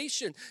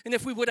situation. And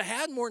if we would have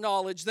had more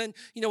knowledge, then,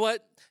 you know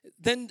what?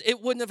 Then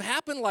it wouldn't have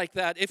happened like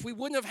that. If we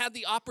wouldn't have had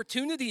the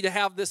opportunity to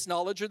have this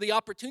knowledge or the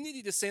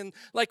opportunity to sin,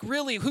 like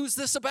really, who's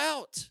this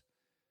about?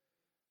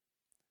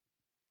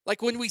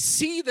 Like when we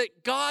see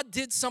that God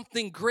did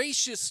something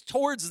gracious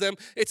towards them,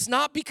 it's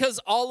not because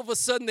all of a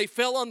sudden they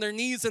fell on their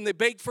knees and they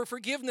begged for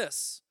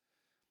forgiveness.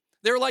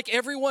 They're like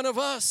every one of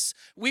us.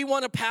 We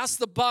want to pass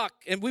the buck,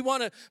 and we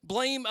want to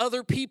blame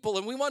other people,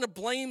 and we want to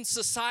blame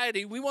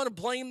society. We want to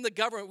blame the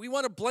government. We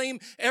want to blame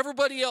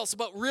everybody else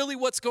about really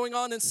what's going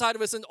on inside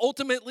of us, and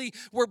ultimately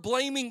we're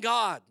blaming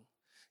God.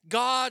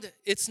 God,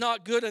 it's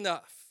not good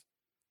enough.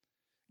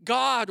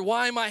 God,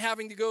 why am I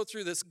having to go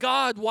through this?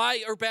 God,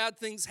 why are bad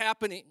things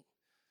happening?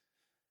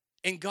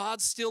 And God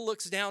still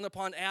looks down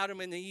upon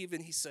Adam and Eve,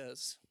 and he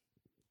says,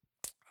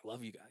 I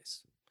love you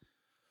guys.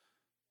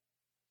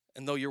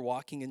 And though you're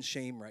walking in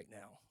shame right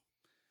now,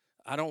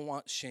 I don't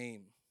want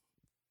shame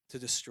to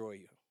destroy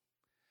you.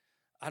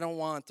 I don't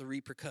want the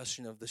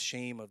repercussion of the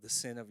shame of the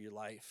sin of your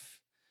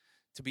life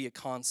to be a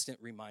constant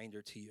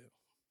reminder to you.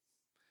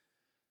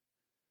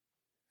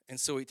 And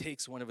so he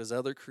takes one of his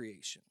other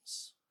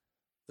creations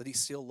that he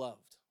still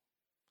loved,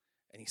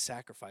 and he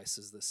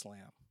sacrifices this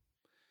lamb.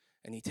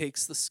 And he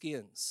takes the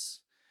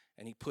skins,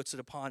 and he puts it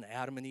upon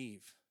Adam and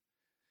Eve.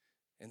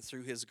 And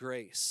through his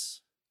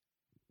grace,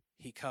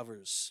 he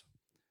covers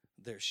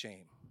their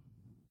shame.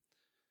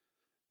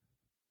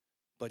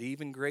 But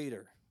even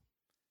greater,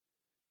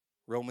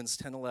 Romans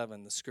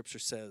 10:11, the scripture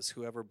says,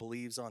 whoever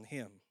believes on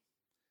him,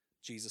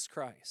 Jesus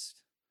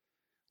Christ,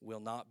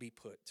 will not be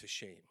put to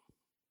shame.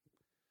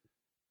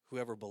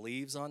 Whoever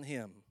believes on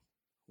him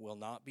will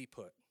not be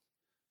put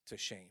to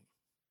shame.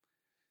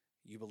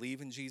 You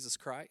believe in Jesus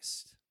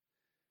Christ,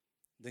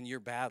 then your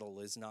battle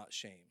is not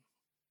shame.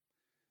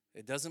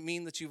 It doesn't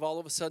mean that you've all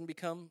of a sudden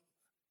become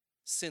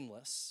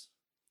sinless,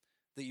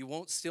 that you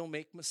won't still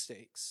make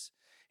mistakes.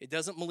 It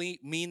doesn't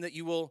mean that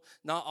you will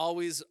not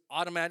always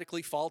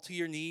automatically fall to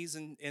your knees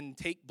and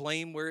take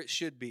blame where it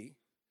should be.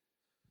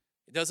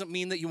 It doesn't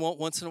mean that you won't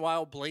once in a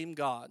while blame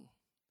God.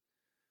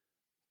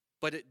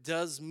 But it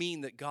does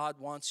mean that God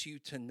wants you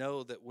to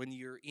know that when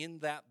you're in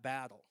that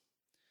battle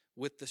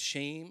with the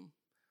shame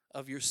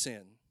of your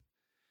sin,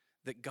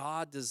 that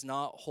God does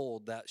not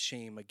hold that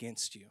shame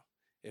against you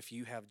if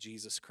you have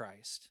Jesus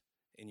Christ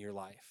in your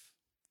life.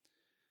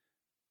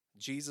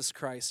 Jesus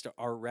Christ,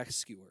 our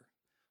rescuer,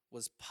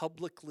 was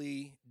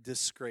publicly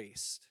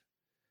disgraced.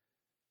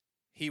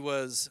 He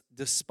was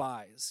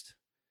despised.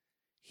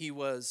 He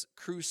was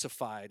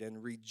crucified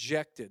and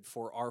rejected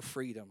for our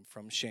freedom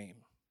from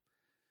shame.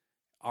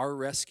 Our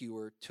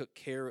rescuer took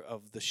care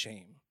of the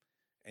shame,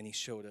 and he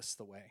showed us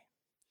the way.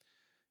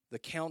 The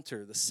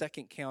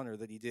second counter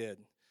that he did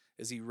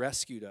is he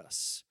rescued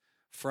us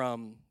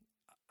from,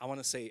 I want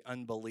to say,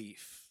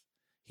 unbelief.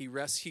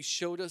 He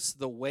showed us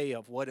the way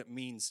of what it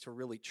means to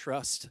really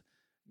trust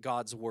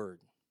God's word.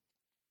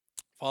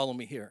 Follow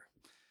me here.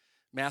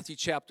 Matthew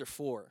chapter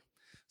 4.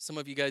 Some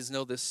of you guys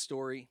know this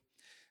story.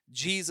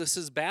 Jesus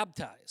is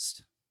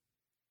baptized,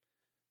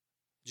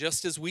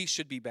 just as we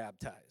should be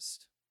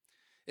baptized.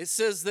 It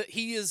says that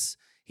he's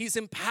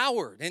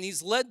empowered and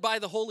he's led by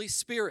the Holy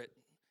Spirit.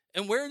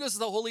 And where does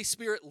the Holy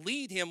Spirit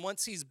lead him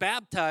once he's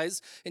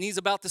baptized and he's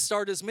about to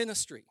start his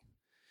ministry?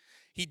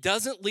 He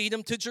doesn't lead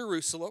him to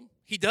Jerusalem.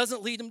 He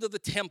doesn't lead him to the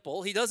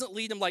temple. He doesn't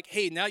lead him like,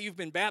 hey, now you've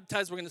been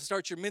baptized, we're going to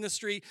start your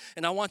ministry,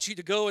 and I want you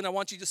to go and I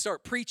want you to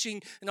start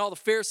preaching, and all the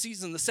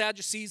Pharisees and the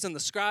Sadducees and the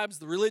scribes,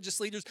 the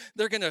religious leaders,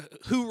 they're going to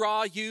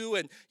hoorah you,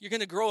 and you're going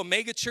to grow a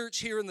mega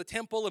church here in the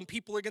temple, and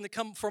people are going to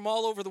come from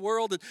all over the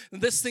world,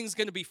 and this thing's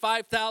going to be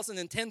 5,000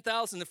 and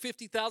 10,000 and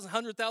 50,000,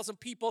 100,000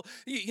 people.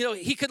 You know,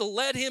 he could have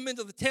led him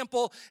into the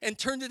temple and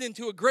turned it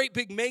into a great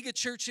big mega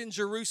church in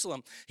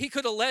Jerusalem. He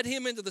could have led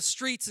him into the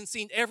streets and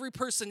seen every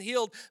person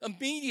healed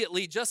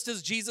immediately, just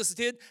as Jesus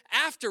did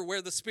after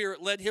where the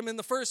Spirit led him in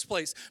the first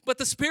place. But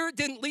the Spirit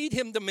didn't lead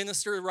him to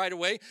minister right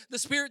away. The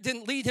Spirit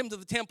didn't lead him to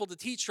the temple to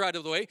teach right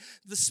away.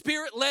 The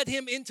Spirit led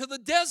him into the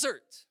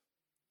desert.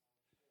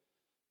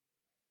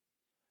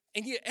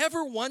 And you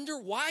ever wonder,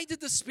 why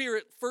did the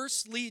Spirit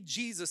first lead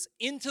Jesus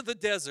into the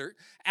desert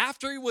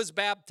after he was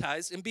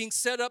baptized and being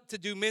set up to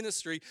do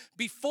ministry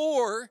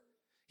before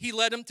he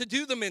led him to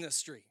do the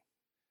ministry?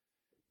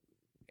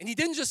 And he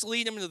didn't just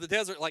lead him into the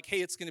desert like, hey,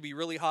 it's going to be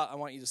really hot. I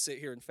want you to sit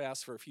here and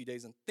fast for a few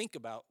days and think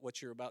about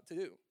what you're about to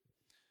do.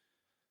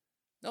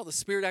 No, the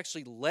Spirit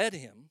actually led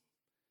him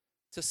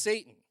to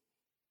Satan.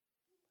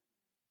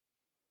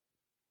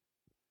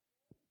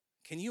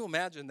 Can you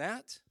imagine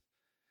that?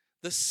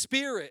 The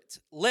Spirit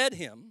led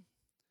him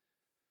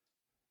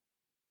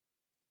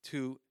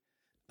to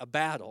a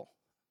battle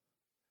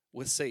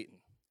with Satan.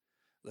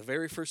 The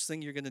very first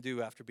thing you're going to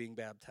do after being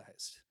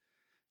baptized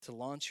to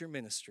launch your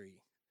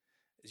ministry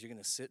is you're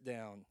going to sit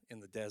down in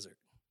the desert,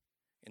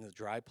 in a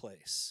dry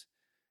place.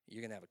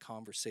 You're going to have a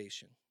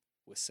conversation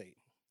with Satan.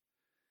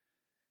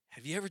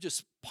 Have you ever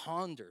just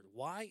pondered,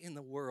 why in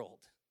the world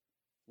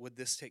would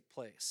this take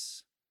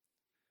place?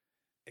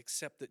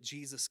 Except that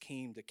Jesus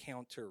came to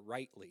counter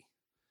rightly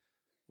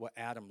what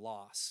Adam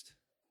lost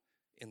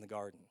in the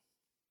garden.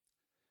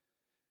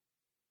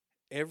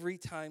 Every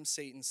time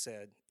Satan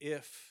said,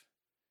 if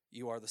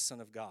you are the Son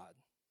of God,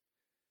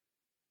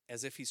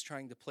 as if he's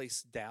trying to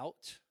place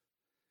doubt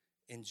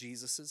in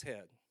Jesus'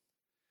 head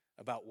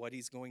about what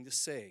he's going to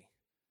say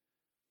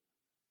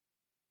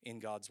in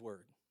God's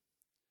word.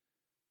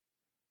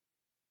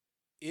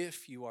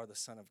 If you are the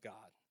Son of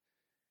God.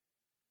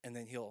 And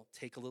then he'll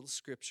take a little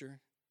scripture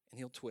and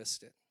he'll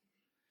twist it.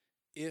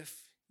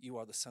 If you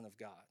are the Son of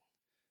God.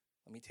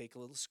 Let me take a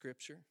little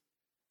scripture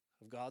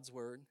of God's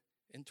word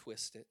and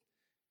twist it.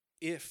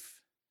 If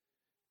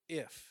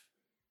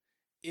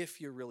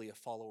you're really a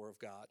follower of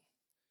God,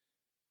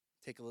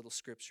 take a little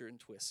scripture and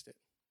twist it.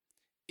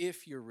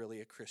 If you're really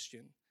a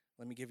Christian,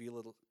 let me give you a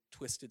little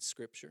twisted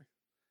scripture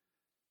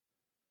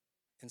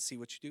and see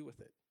what you do with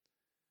it.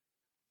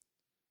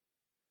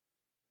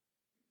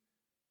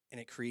 And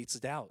it creates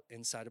doubt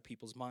inside of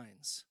people's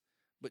minds.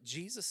 But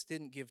Jesus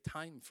didn't give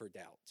time for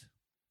doubt,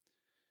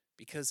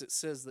 because it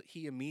says that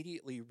he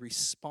immediately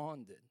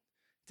responded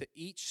to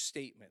each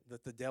statement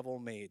that the devil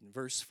made. In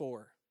verse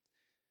 4,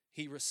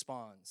 he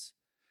responds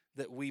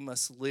that we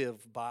must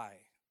live by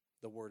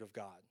the word of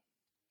God.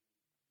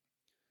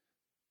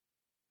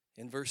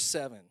 In verse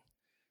 7,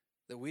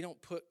 that we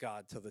don't put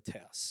God to the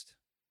test.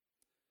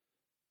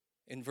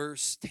 In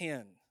verse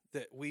 10,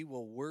 that we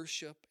will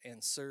worship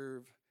and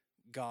serve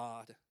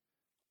God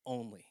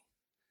only.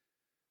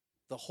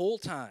 The whole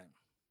time,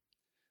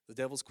 the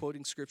devil's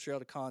quoting scripture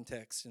out of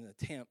context in an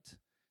attempt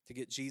to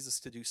get Jesus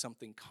to do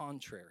something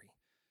contrary,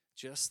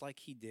 just like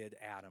he did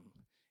Adam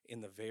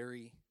in the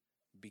very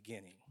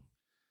beginning.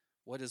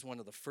 What is one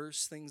of the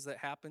first things that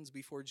happens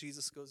before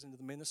Jesus goes into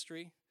the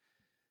ministry?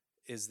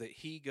 Is that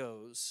he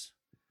goes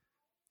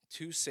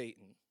to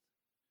Satan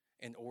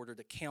in order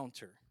to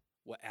counter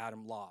what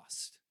Adam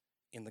lost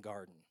in the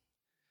garden.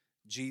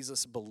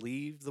 Jesus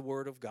believed the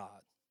word of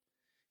God.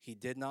 He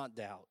did not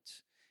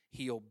doubt.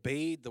 He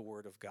obeyed the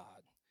word of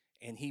God,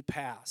 and he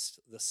passed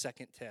the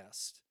second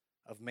test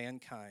of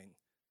mankind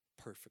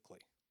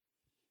perfectly.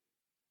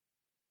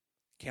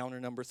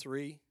 Counter number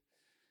 3,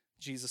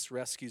 Jesus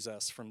rescues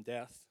us from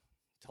death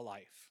to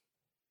life.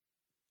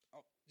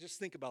 Oh, just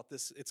think about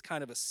this. It's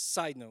kind of a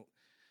side note.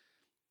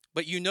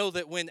 But you know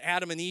that when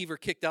Adam and Eve are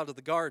kicked out of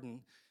the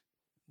garden,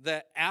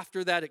 that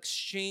after that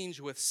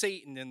exchange with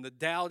Satan and the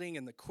doubting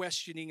and the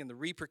questioning and the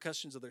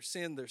repercussions of their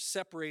sin, they're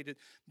separated,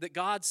 that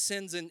God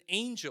sends an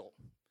angel.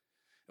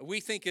 We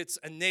think it's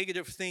a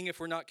negative thing if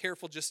we're not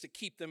careful just to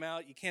keep them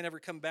out. You can't ever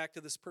come back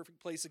to this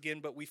perfect place again,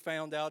 but we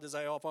found out, as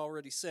I have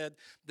already said,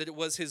 that it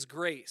was his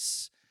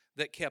grace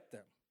that kept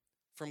them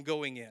from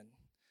going in.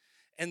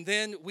 And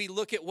then we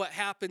look at what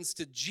happens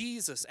to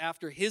Jesus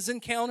after his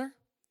encounter.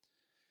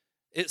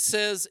 It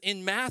says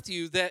in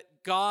Matthew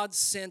that God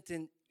sent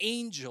an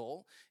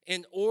angel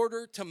in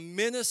order to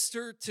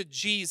minister to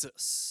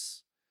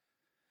Jesus.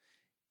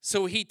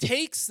 So he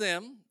takes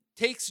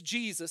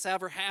Jesus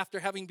after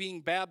having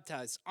been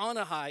baptized on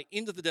a high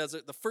into the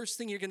desert. The first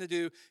thing you're going to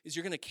do is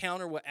you're going to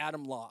counter what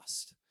Adam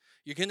lost.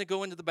 You're going to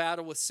go into the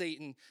battle with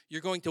Satan.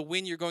 You're going to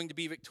win. You're going to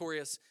be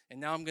victorious.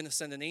 And now I'm going to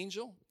send an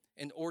angel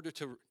in order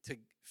to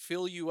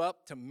fill you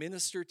up, to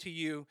minister to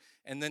you.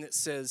 And then it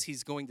says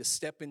he's going to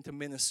step into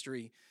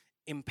ministry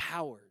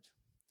empowered.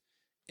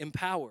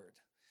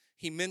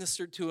 He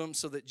ministered to him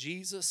so that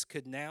Jesus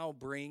could now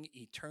bring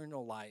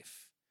eternal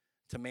life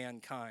to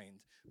mankind,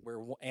 where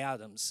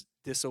Adam's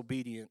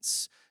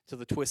disobedience to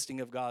the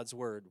twisting of God's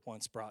word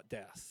once brought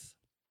death.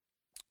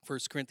 1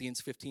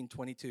 Corinthians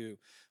 15:22,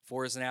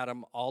 for as in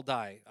Adam all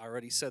die. I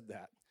already said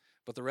that.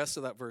 But the rest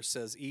of that verse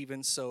says,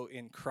 even so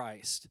in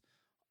Christ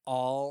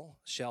all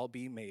shall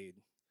be made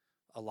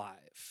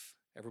alive.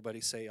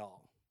 Everybody say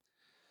all.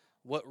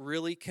 What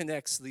really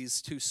connects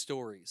these two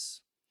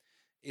stories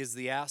is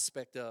the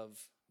aspect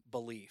of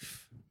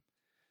belief.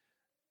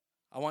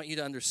 I want you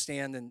to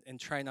understand and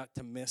try not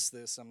to miss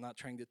this. I'm not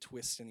trying to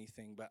twist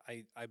anything, but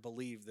I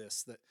believe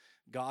this, that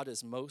God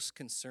is most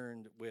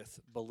concerned with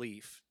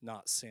belief,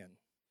 not sin.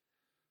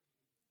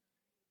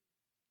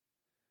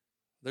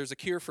 There's a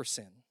cure for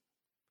sin.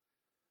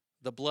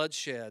 The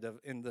bloodshed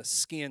in the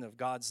skin of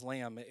God's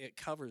lamb, it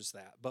covers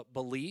that. But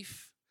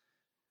belief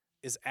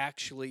is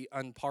actually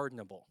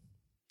unpardonable.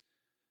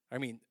 I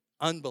mean,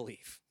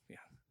 unbelief. Yeah.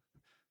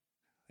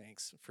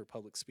 Thanks for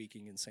public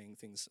speaking and saying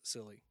things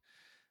silly.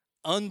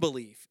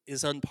 Unbelief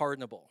is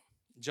unpardonable.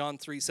 John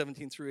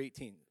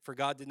 3:17-18. For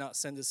God did not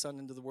send his Son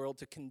into the world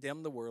to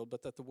condemn the world,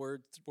 but that the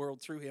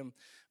world through him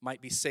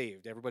might be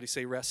saved. Everybody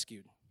say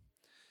rescued.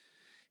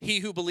 He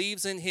who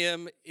believes in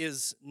him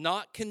is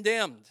not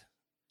condemned.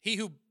 He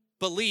who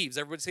believes,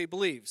 everybody say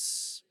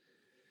believes,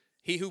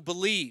 He who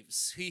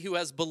believes, he who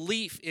has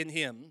belief in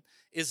him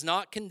is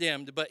not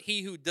condemned, but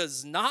he who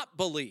does not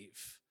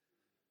believe,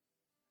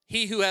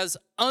 he who has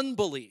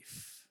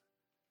unbelief,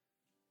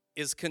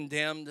 is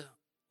condemned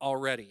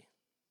already,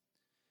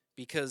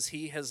 because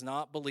he has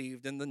not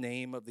believed in the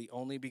name of the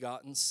only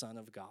begotten Son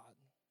of God.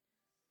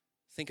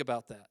 Think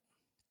about that.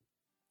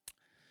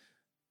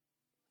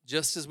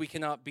 Just as we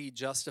cannot be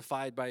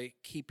justified by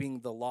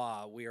keeping the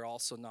law, we are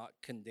also not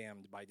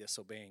condemned by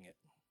disobeying it.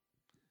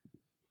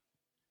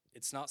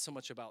 It's not so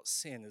much about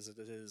sin as it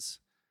is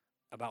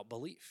about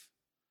belief.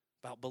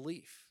 About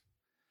belief.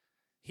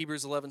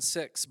 Hebrews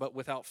 11:6, but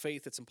without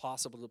faith it's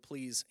impossible to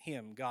please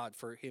him, God,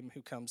 for him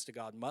who comes to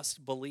God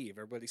must believe.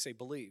 Everybody say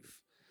believe.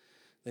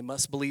 They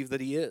must believe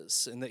that he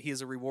is, and that he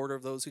is a rewarder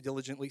of those who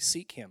diligently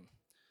seek him.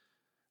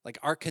 Like,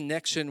 our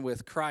connection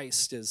with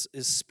Christ is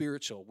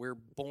spiritual. We're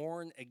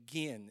born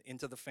again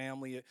into the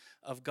family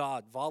of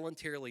God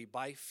voluntarily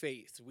by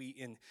faith. We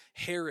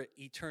inherit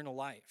eternal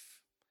life.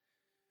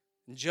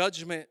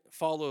 Judgment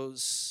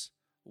follows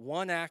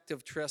one act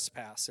of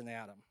trespass in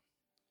Adam,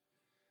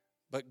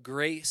 but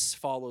grace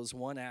follows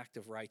one act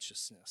of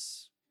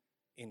righteousness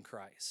in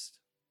Christ.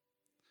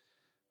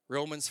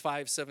 Romans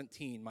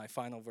 5:17, my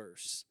final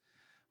verse.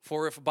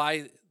 For if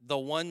by the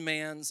one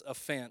man's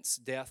offense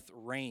death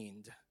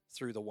reigned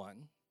through the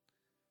one,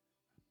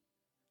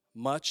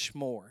 much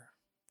more.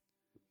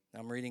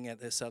 I'm reading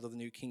this out of the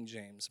New King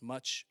James.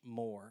 Much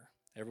more.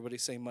 Everybody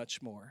say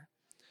much more.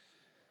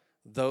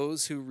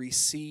 Those who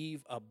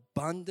receive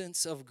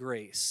abundance of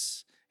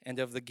grace and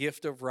of the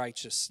gift of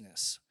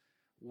righteousness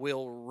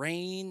will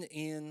reign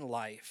in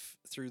life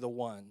through the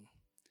one,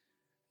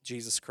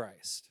 Jesus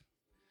Christ.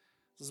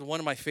 This is one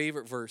of my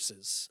favorite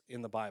verses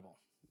in the Bible.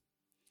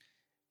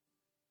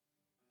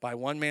 By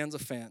one man's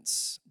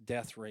offense,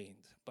 death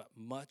reigned, but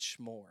much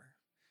more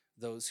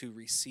those who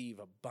receive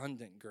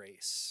abundant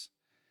grace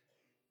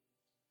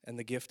and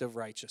the gift of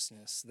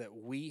righteousness, that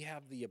we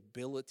have the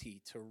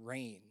ability to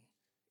reign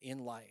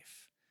in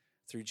life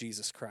through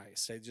Jesus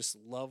Christ. I just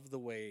love the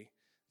way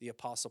the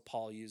Apostle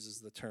Paul uses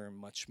the term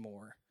much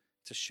more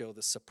to show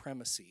the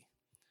supremacy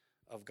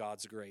of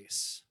God's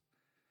grace.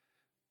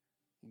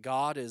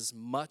 God is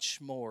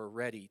much more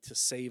ready to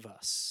save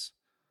us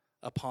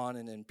upon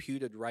an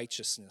imputed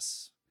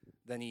righteousness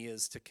than he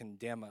is to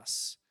condemn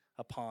us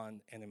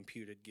upon an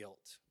imputed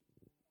guilt.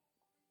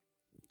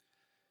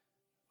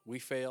 We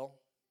fail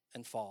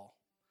and fall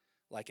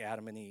like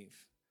Adam and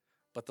Eve,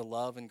 but the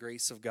love and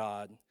grace of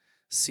God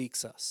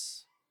seeks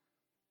us.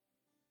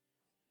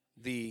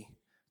 The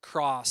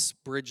cross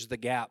bridged the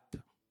gap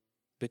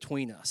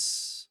between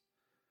us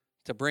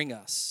to bring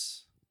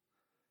us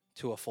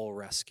to a full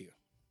rescue.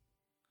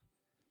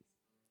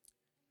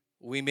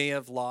 We may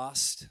have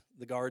lost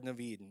the Garden of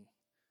Eden,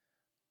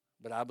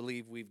 but I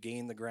believe we've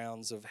gained the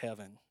grounds of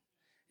heaven,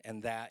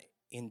 and that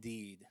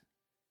indeed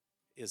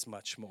is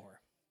much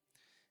more.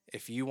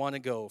 If you want to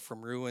go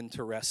from ruin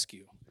to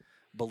rescue,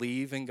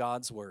 believe in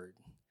God's word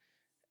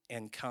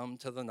and come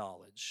to the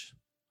knowledge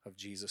of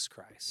Jesus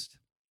Christ.